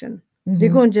direction. They're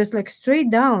going just like straight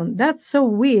down. That's so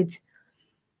weird.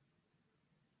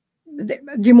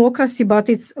 Democracy, but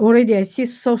it's already, I see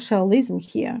socialism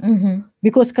here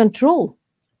because control.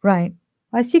 Right.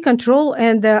 I see control,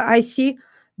 and I see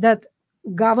that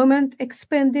government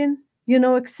expanding,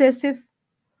 excessive,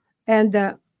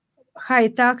 and high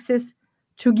taxes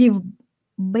to give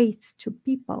baits to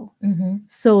people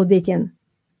so they can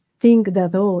think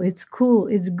that, it's cool,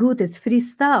 it's good, it's free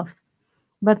stuff.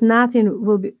 But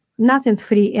nothing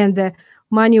free, and the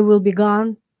money will be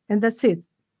gone, and that's it.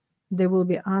 They will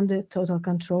be under total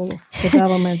control of the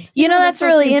government. That's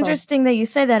really interesting that you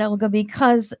say that, Olga,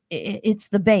 because it's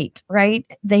the bait, right?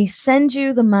 They send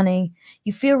you the money.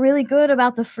 You feel really good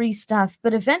about the free stuff,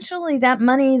 but eventually that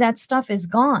money, that stuff is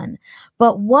gone.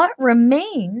 But what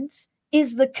remains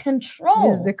is the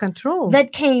control. That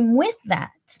came with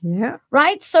that. Yeah.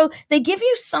 Right? So they give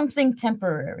you something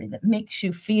temporary that makes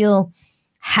you feel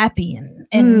happy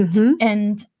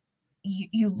and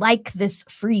you like this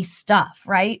free stuff,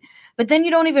 right? But then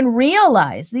you don't even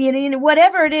realize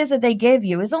whatever it is that they give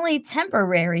you is only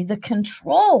temporary. The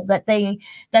control that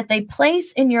they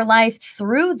place in your life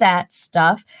through that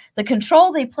stuff, the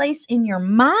control they place in your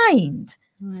mind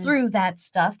through that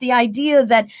stuff, the idea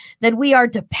that we are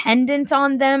dependent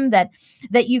on them, that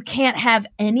you can't have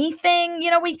anything.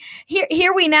 We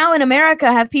here we now in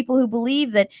America have people who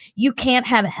believe that you can't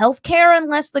have health care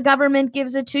unless the government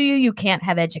gives it to you. You can't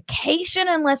have education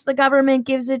unless the government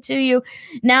gives it to you.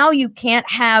 Now you can't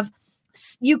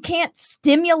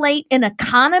stimulate an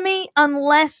economy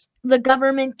unless the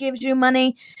government gives you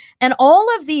money. And all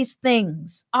of these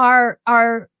things are,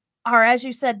 as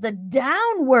you said, the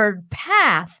downward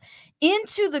path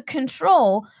into the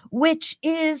control, which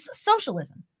is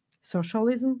socialism.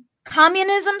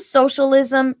 Communism,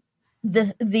 socialism,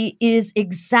 is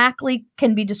exactly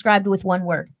can be described with one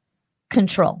word: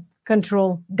 control.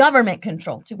 Government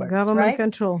control. 2 words. Right?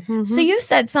 Control. Mm-hmm. So you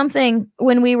said something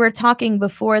when we were talking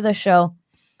before the show,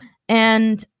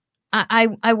 and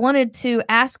I wanted to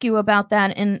ask you about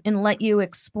that and let you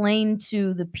explain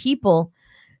to the people,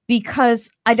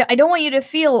 because I don't want you to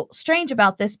feel strange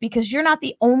about this, because you're not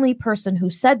the only person who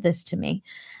said this to me.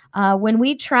 When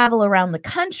we travel around the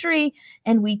country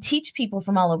and we teach people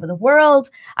from all over the world,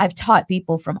 I've taught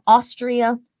people from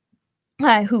Austria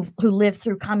who lived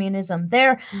through communism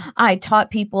there. I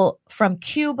taught people from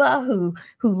Cuba who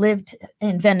lived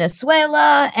in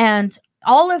Venezuela and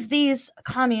all of these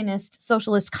communist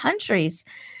socialist countries.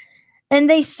 And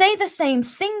they say the same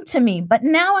thing to me, but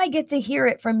now I get to hear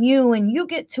it from you and you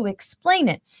get to explain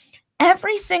it.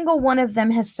 Every single one of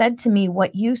them has said to me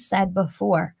what you said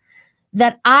before,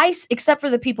 that except for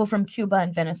the people from Cuba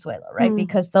and Venezuela, right?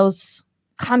 Because those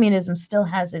communism still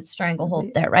has its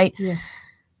stranglehold there, right? Yes.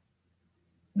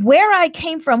 Where I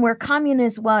came from, where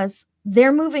communism was,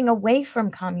 they're moving away from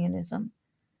communism.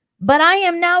 But I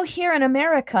am now here in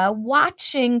America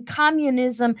watching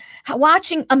communism,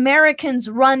 watching Americans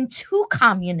run to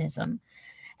communism.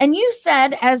 And you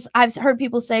said, as I've heard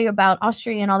people say about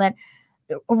Austria and all that,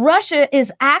 Russia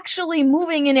is actually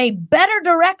moving in a better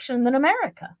direction than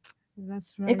America.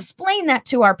 That's right. Explain that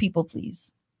to our people,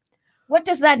 please. What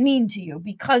does that mean to you?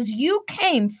 Because you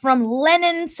came from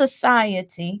Lenin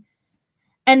society,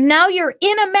 and now you're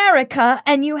in America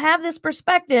and you have this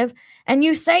perspective, and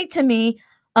you say to me,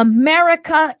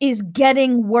 America is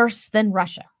getting worse than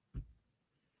Russia.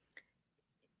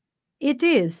 It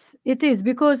is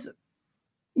because,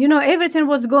 everything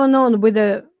was going on with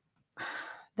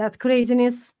that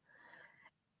craziness,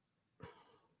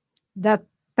 that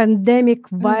pandemic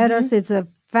virus. It's a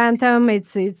phantom.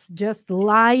 It's just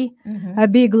lie, a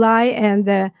big lie.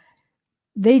 And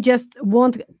they just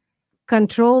want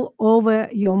control over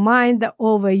your mind,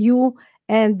 over you.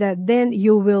 And then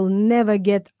you will never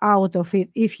get out of it.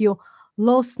 If you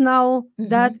lost now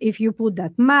that, if you put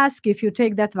that mask, if you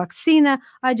take that vaccine,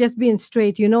 I just being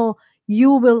straight, you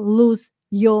will lose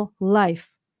your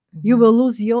life. You will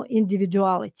lose your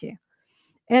individuality.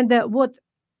 And what,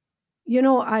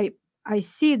 I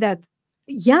see that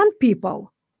young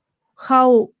people,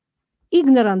 how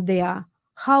ignorant they are,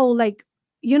 how they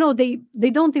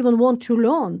don't even want to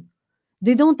learn.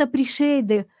 They don't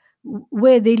appreciate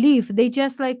where they live. They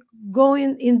just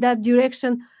going in that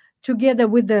direction together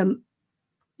with them,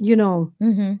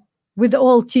 with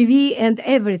all TV and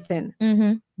everything.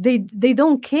 They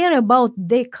don't care about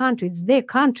their country. It's their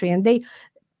country. And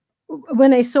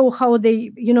when I saw how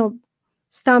they,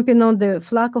 stamping on the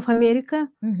flag of America,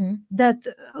 that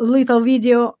little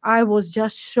video, I was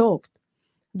just shocked.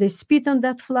 They spit on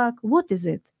that flag. What is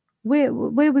it? Where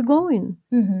are we going?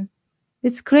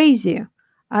 It's crazy.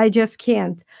 I just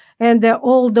can't. And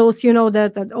all those,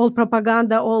 that all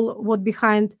propaganda, all what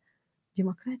behind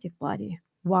Democratic Party.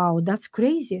 Wow, that's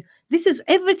crazy. This is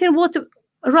everything what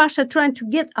Russia trying to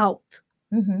get out.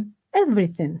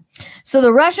 Everything. So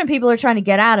the Russian people are trying to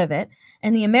get out of it,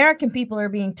 and the American people are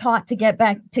being taught to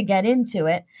get into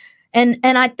it. And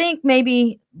I think,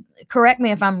 maybe correct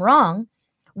me if I'm wrong,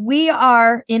 we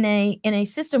are in a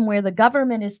system where the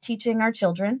government is teaching our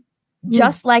children,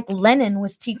 just like Lenin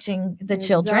was teaching the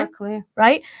children,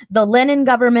 right? The Lenin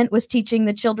government was teaching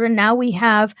the children. Now we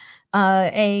have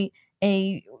a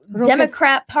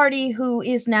Democrat Party who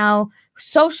is now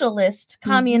socialist,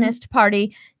 communist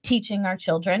party teaching our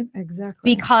children.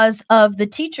 Exactly. Because of the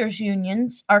teachers'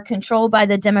 unions are controlled by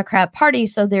the Democrat Party.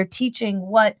 So they're teaching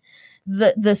what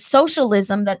the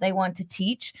socialism that they want to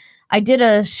teach. I did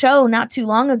a show not too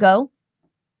long ago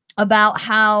about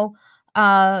how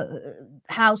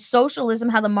how socialism,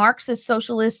 how the Marxist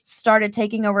socialists started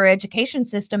taking over education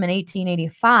system in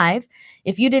 1885.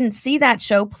 If you didn't see that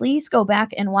show, please go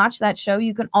back and watch that show.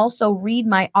 You can also read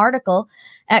my article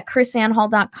at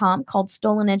chrisannhall.com called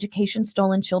Stolen Education,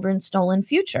 Stolen Children, Stolen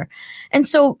Future. And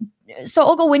so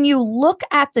Olga, when you look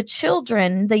at the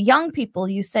children, the young people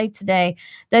you say today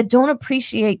that don't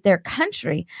appreciate their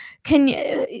country, can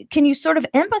you sort of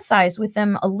empathize with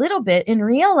them a little bit in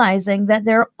realizing that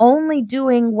they're only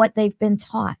doing what they've been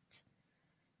taught?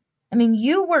 I mean,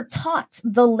 you were taught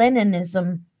the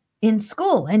Leninism in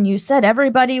school, and you said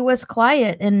everybody was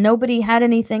quiet and nobody had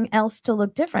anything else to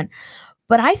look different.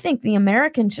 But I think the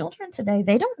American children today,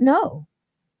 they don't know.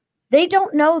 They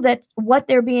don't know that what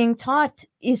they're being taught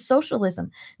is socialism.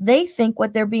 They think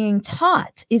what they're being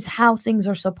taught is how things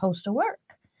are supposed to work.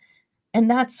 And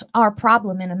that's our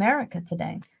problem in America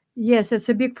today. Yes, it's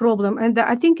a big problem. And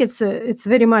I think it's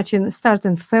very much in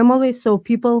starting family. So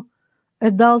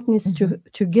adult needs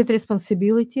to get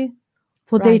responsibility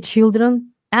for their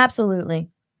children. Absolutely.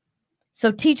 So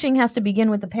teaching has to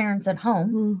begin with the parents at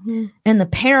home, and the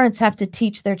parents have to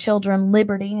teach their children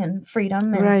liberty and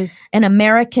freedom and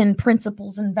American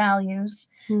principles and values,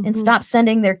 and stop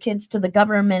sending their kids to the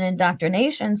government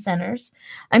indoctrination centers.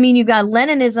 I mean, you've got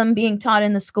Leninism being taught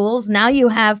in the schools. Now you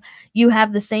have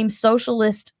the same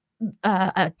socialist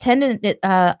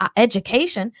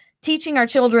education, teaching our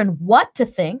children what to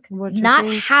think,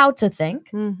 not how to think,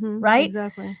 right?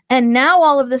 Exactly. And now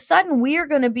all of a sudden we are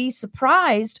going to be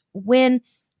surprised when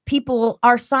people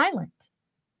are silent.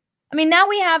 I mean, now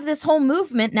we have this whole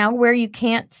movement now where you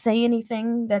can't say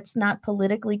anything that's not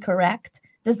politically correct.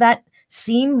 Does that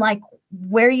seem like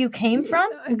where you came from?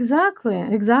 Exactly.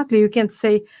 You can't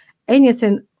say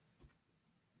anything.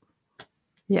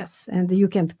 Yes, and you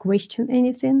can't question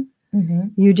anything.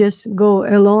 You just go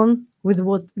along with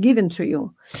what's given to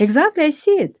you. Exactly, I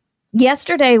see it.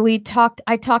 Yesterday,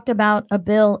 I talked about a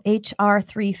bill, HR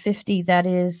 350, that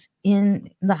is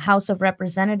in the House of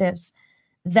Representatives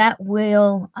that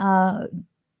will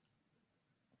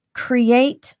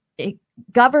create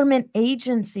government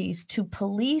agencies to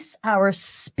police our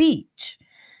speech,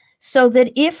 so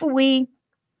that if we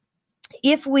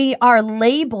are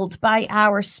labeled by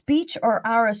our speech or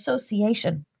our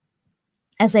association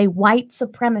as a white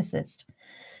supremacist.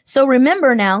 So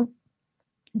remember now,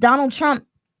 Donald Trump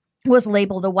was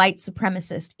labeled a white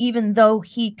supremacist, even though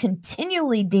he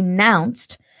continually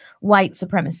denounced white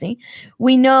supremacy.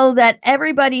 We know that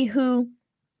everybody who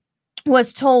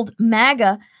was told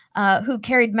MAGA, who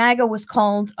carried MAGA, was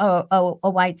called a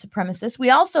white supremacist.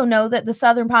 We also know that the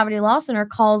Southern Poverty Law Center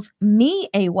calls me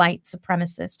a white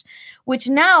supremacist, which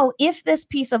now, if this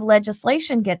piece of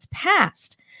legislation gets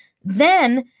passed,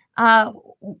 then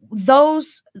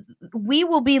we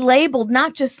will be labeled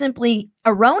not just simply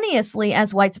erroneously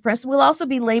as white supremacists, we'll also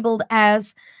be labeled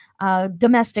as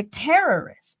domestic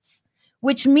terrorists,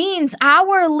 which means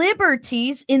our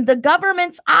liberties in the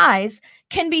government's eyes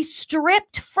can be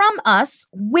stripped from us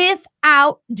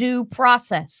without due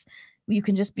process. You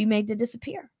can just be made to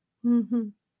disappear.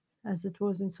 As it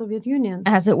was in Soviet Union.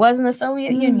 As it was in the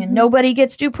Soviet Union. Nobody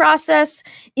gets due process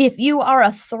if you are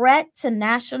a threat to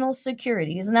national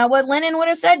security. Isn't that what Lenin would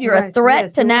have said? You're a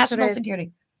threat to national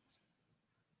security.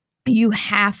 You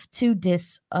have to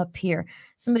disappear.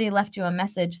 Somebody left you a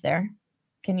message there.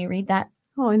 Can you read that?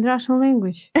 Oh, in Russian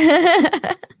language.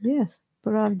 Yes.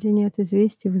 Правде нет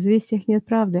известий, в известиях нет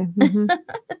правды.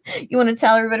 You want to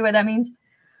tell everybody what that means?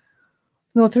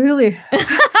 Not really.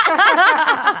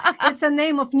 It's a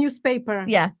name of newspaper.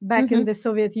 Yeah. Back in the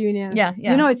Soviet Union. Yeah.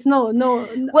 You know, it's no.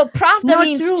 Well, Pravda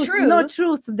means truth. No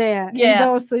truth there in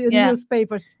those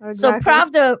newspapers. Exactly.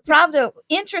 So Pravda,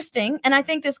 interesting, and I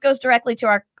think this goes directly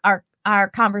to our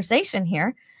conversation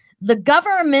here. The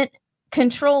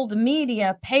government-controlled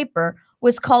media paper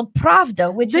was called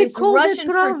Pravda, which is Russian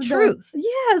for truth.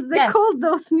 Yes, they called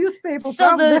those newspapers.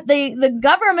 So the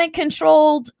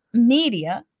government-controlled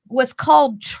media was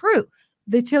called truth.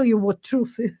 They tell you what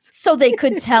truth is. So they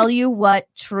could tell you what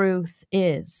truth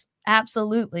is.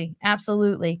 Absolutely.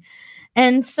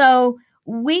 And so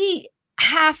we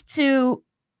have to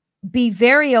be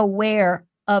very aware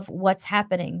of what's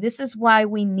happening. This is why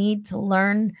we need to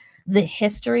learn the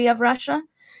history of Russia.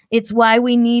 It's why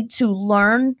we need to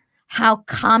learn how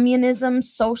communism,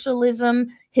 socialism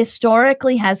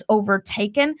historically has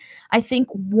overtaken. I think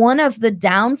one of the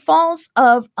downfalls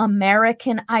of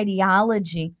American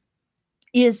ideology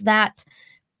is that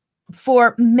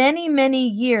for many, many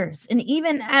years, and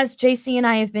even as JC and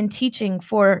I have been teaching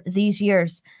for these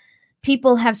years,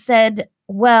 people have said,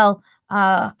 well,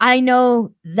 I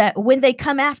know that when they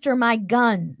come after my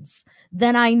guns,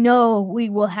 then I know we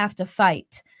will have to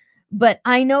fight. But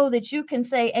I know that you can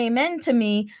say amen to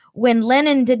me when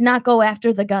Lenin did not go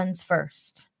after the guns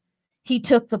first. He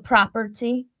took the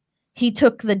property, he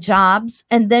took the jobs,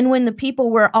 and then when the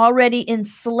people were already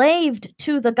enslaved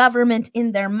to the government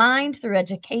in their mind through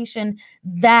education,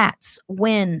 that's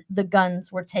when the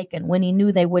guns were taken, when he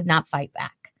knew they would not fight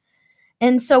back.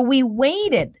 And so we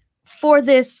waited for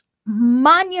this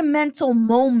monumental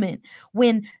moment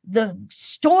when the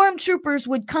stormtroopers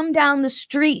would come down the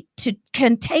street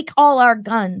can take all our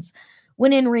guns,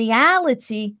 when in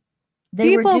reality,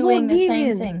 they were doing the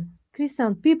same thing.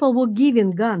 Christian, people were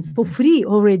giving guns for free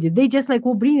already. They just like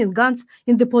were bringing guns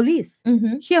in the police.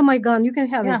 Here, my gun, you can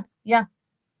have it. Yeah.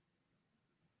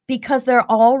 Because they're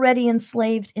already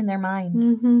enslaved in their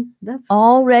mind. That's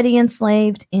already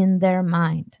enslaved in their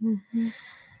mind.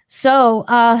 So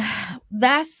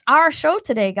that's our show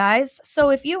today, guys. So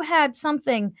if you had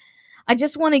something,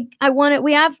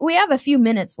 we have a few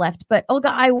minutes left, but Olga,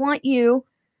 I want you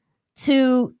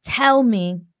to tell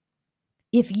me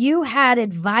if you had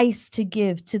advice to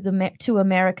give to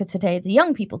America today, the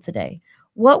young people today,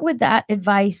 what would that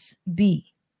advice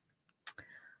be?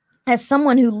 As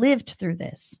someone who lived through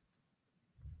this,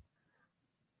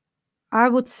 I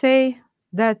would say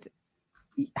that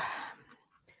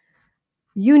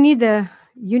you need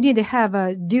to have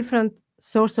a different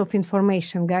source of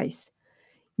information, guys.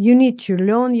 You need to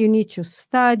learn, you need to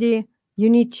study, you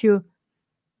need to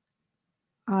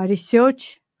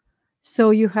research,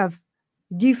 so you have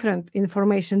different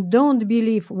information. Don't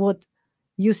believe what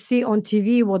you see on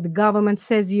TV, what the government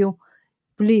says you.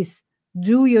 Please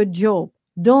do your job.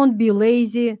 Don't be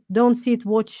lazy. Don't sit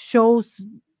watch shows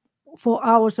for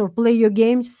hours or play your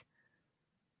games.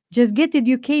 Just get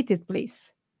educated,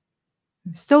 please.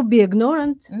 Stop being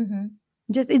ignorant.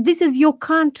 This is your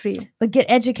country. But get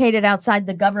educated outside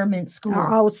the government school.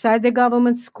 Outside the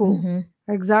government school.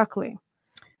 Exactly.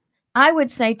 I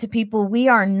would say to people, we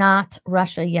are not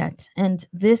Russia yet. And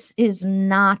this is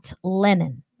not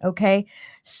Lenin. Okay.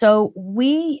 So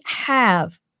we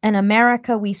have an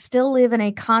America. We still live in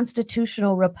a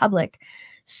constitutional republic.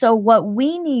 So what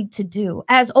we need to do,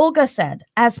 as Olga said,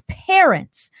 as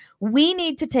parents, we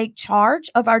need to take charge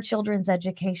of our children's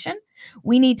education.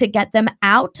 We need to get them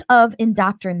out of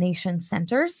indoctrination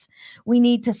centers. We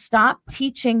need to stop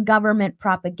teaching government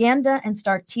propaganda and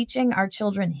start teaching our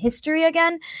children history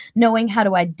again, knowing how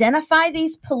to identify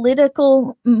these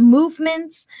political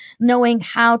movements, knowing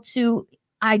how to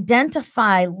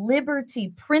identify liberty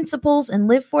principles and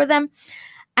live for them.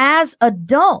 As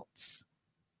adults,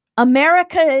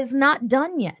 America is not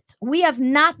done yet. We have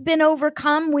not been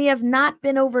overcome. We have not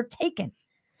been overtaken.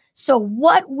 So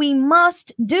what we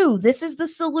must do, this is the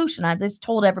solution. I just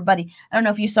told everybody, I don't know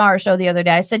if you saw our show the other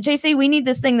day. I said, JC, we need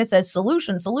this thing that says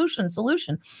solution, solution,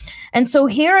 solution. And so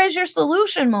here is your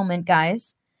solution moment,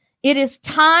 guys. It is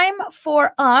time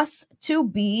for us to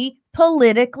be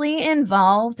politically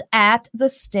involved at the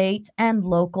state and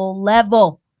local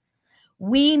level.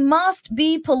 We must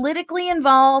be politically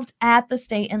involved at the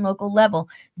state and local level.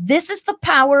 This is the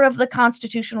power of the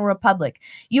constitutional republic.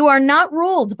 You are not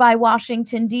ruled by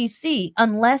Washington, D.C.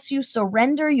 unless you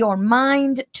surrender your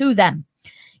mind to them.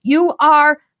 You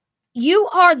are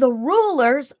the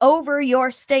rulers over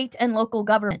your state and local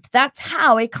government. That's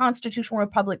how a constitutional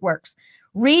republic works.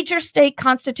 Read your state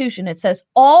constitution. It says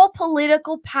all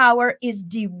political power is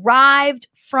derived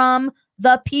from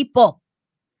the people.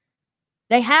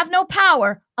 They have no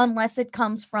power unless it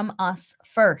comes from us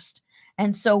first.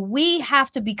 And so we have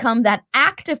to become that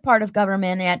active part of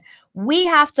government, and we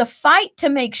have to fight to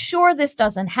make sure this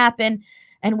doesn't happen.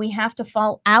 And we have to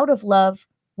fall out of love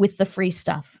with the free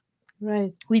stuff.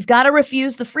 Right. We've got to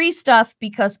refuse the free stuff,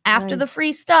 because after the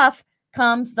free stuff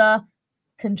comes the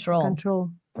control.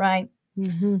 Right.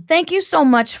 Thank you so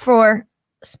much for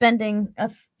spending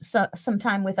some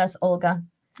time with us, Olga.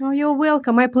 Oh, you're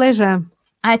welcome. My pleasure.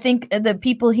 I think the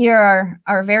people here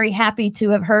are very happy to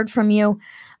have heard from you.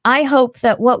 I hope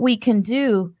that what we can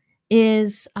do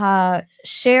is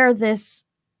share this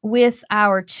with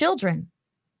our children,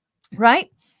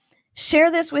 right? Share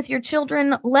this with your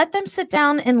children. Let them sit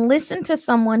down and listen to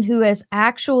someone who has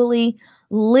actually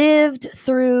lived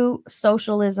through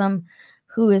socialism,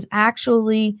 who has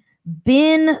actually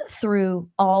been through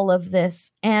all of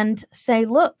this, and say,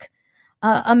 look,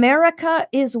 America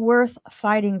is worth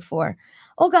fighting for.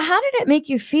 Olga, how did it make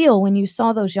you feel when you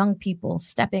saw those young people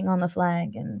stepping on the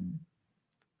flag? And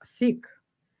sick.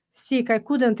 I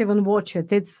couldn't even watch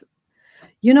it. It's,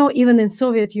 even in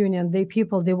Soviet Union, they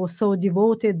were so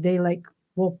devoted. They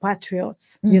were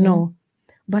patriots,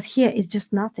 But here it's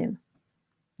just nothing.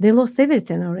 They lost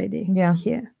everything already. Yeah.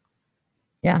 Here.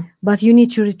 Yeah. But you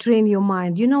need to retrain your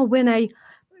mind. When I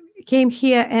came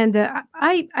here and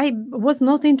I was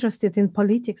not interested in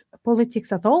politics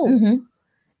at all. Mm-hmm.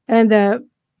 And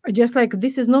just like,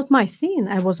 this is not my scene,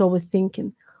 I was always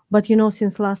thinking. But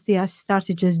since last year, I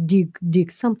started just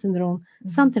dig something wrong,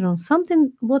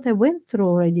 something what I went through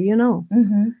already,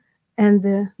 Mm-hmm.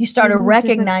 And you started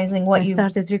recognizing what I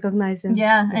started recognizing.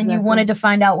 Yeah, exactly. And you wanted to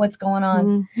find out what's going on.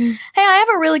 Mm-hmm. Hey, I have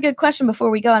a really good question before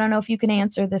we go. I don't know if you can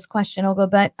answer this question, Olga,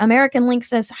 but American Link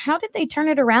says, how did they turn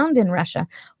it around in Russia?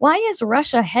 Why is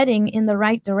Russia heading in the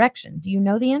right direction? Do you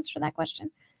know the answer to that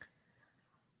question?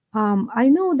 I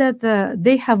know that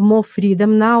they have more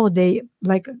freedom now. They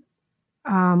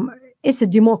it's a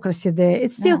democracy there.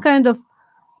 It's still kind of.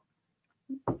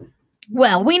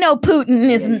 Well, we know Putin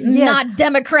is not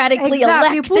democratically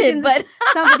elected, Putin, but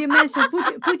somebody mentioned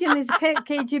Putin is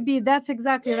KGB. That's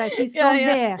exactly right. He's from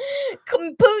there.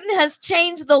 Putin has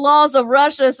changed the laws of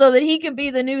Russia so that he can be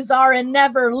the new czar and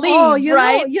never leave. Oh,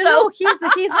 right? know,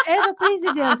 he's ever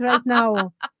president right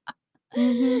now.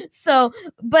 Mm-hmm. So,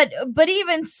 but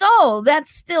even so,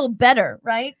 that's still better,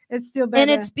 right? It's still better.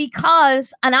 And it's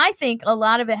because, and I think a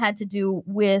lot of it had to do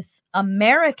with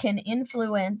American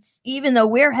influence. Even though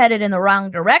we're headed in the wrong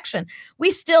direction,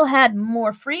 we still had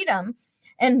more freedom,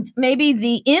 and maybe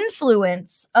the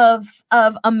influence of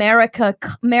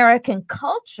American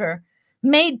culture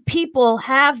made people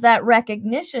have that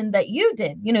recognition that you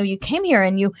did. You came here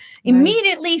and you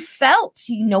immediately felt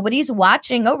nobody's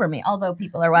watching over me, although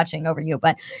people are watching over you,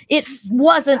 but it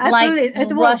wasn't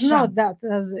it was not that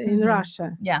as in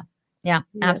Russia. Yeah, yes.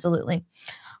 Absolutely.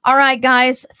 All right,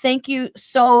 guys, thank you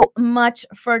so much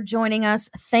for joining us.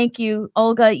 Thank you,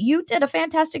 Olga. You did a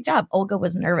fantastic job. Olga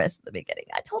was nervous at the beginning.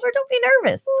 I told her, don't be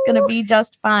nervous. It's going to be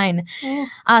just fine.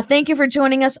 Thank you for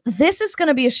joining us. This is going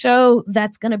to be a show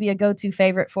that's going to be a go-to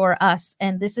favorite for us,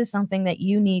 and this is something that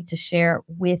you need to share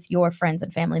with your friends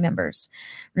and family members.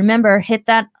 Remember, hit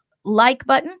that like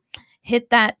button.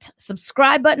 Hit that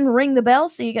subscribe button, ring the bell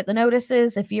so you get the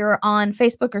notices. If you're on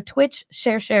Facebook or Twitch,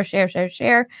 share.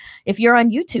 If you're on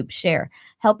YouTube, share.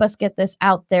 Help us get this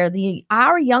out there.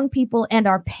 Our young people and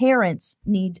our parents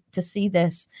need to see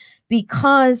this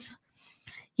because,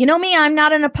 you know me, I'm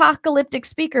not an apocalyptic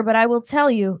speaker, but I will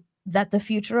tell you that the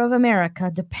future of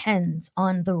America depends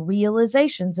on the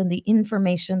realizations and the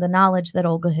information, the knowledge that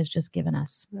Olga has just given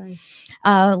us. Right.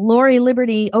 Lori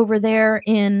Liberty over there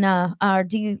in our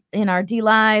D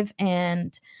Live,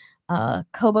 and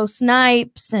Kobo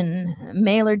Snipes and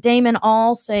Mailer Damon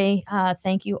all say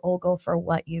thank you, Olga, for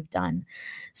what you've done.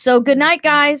 So good night,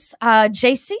 guys.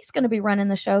 JC's going to be running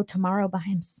the show tomorrow by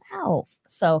himself.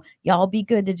 So y'all be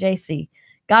good to JC.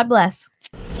 God bless.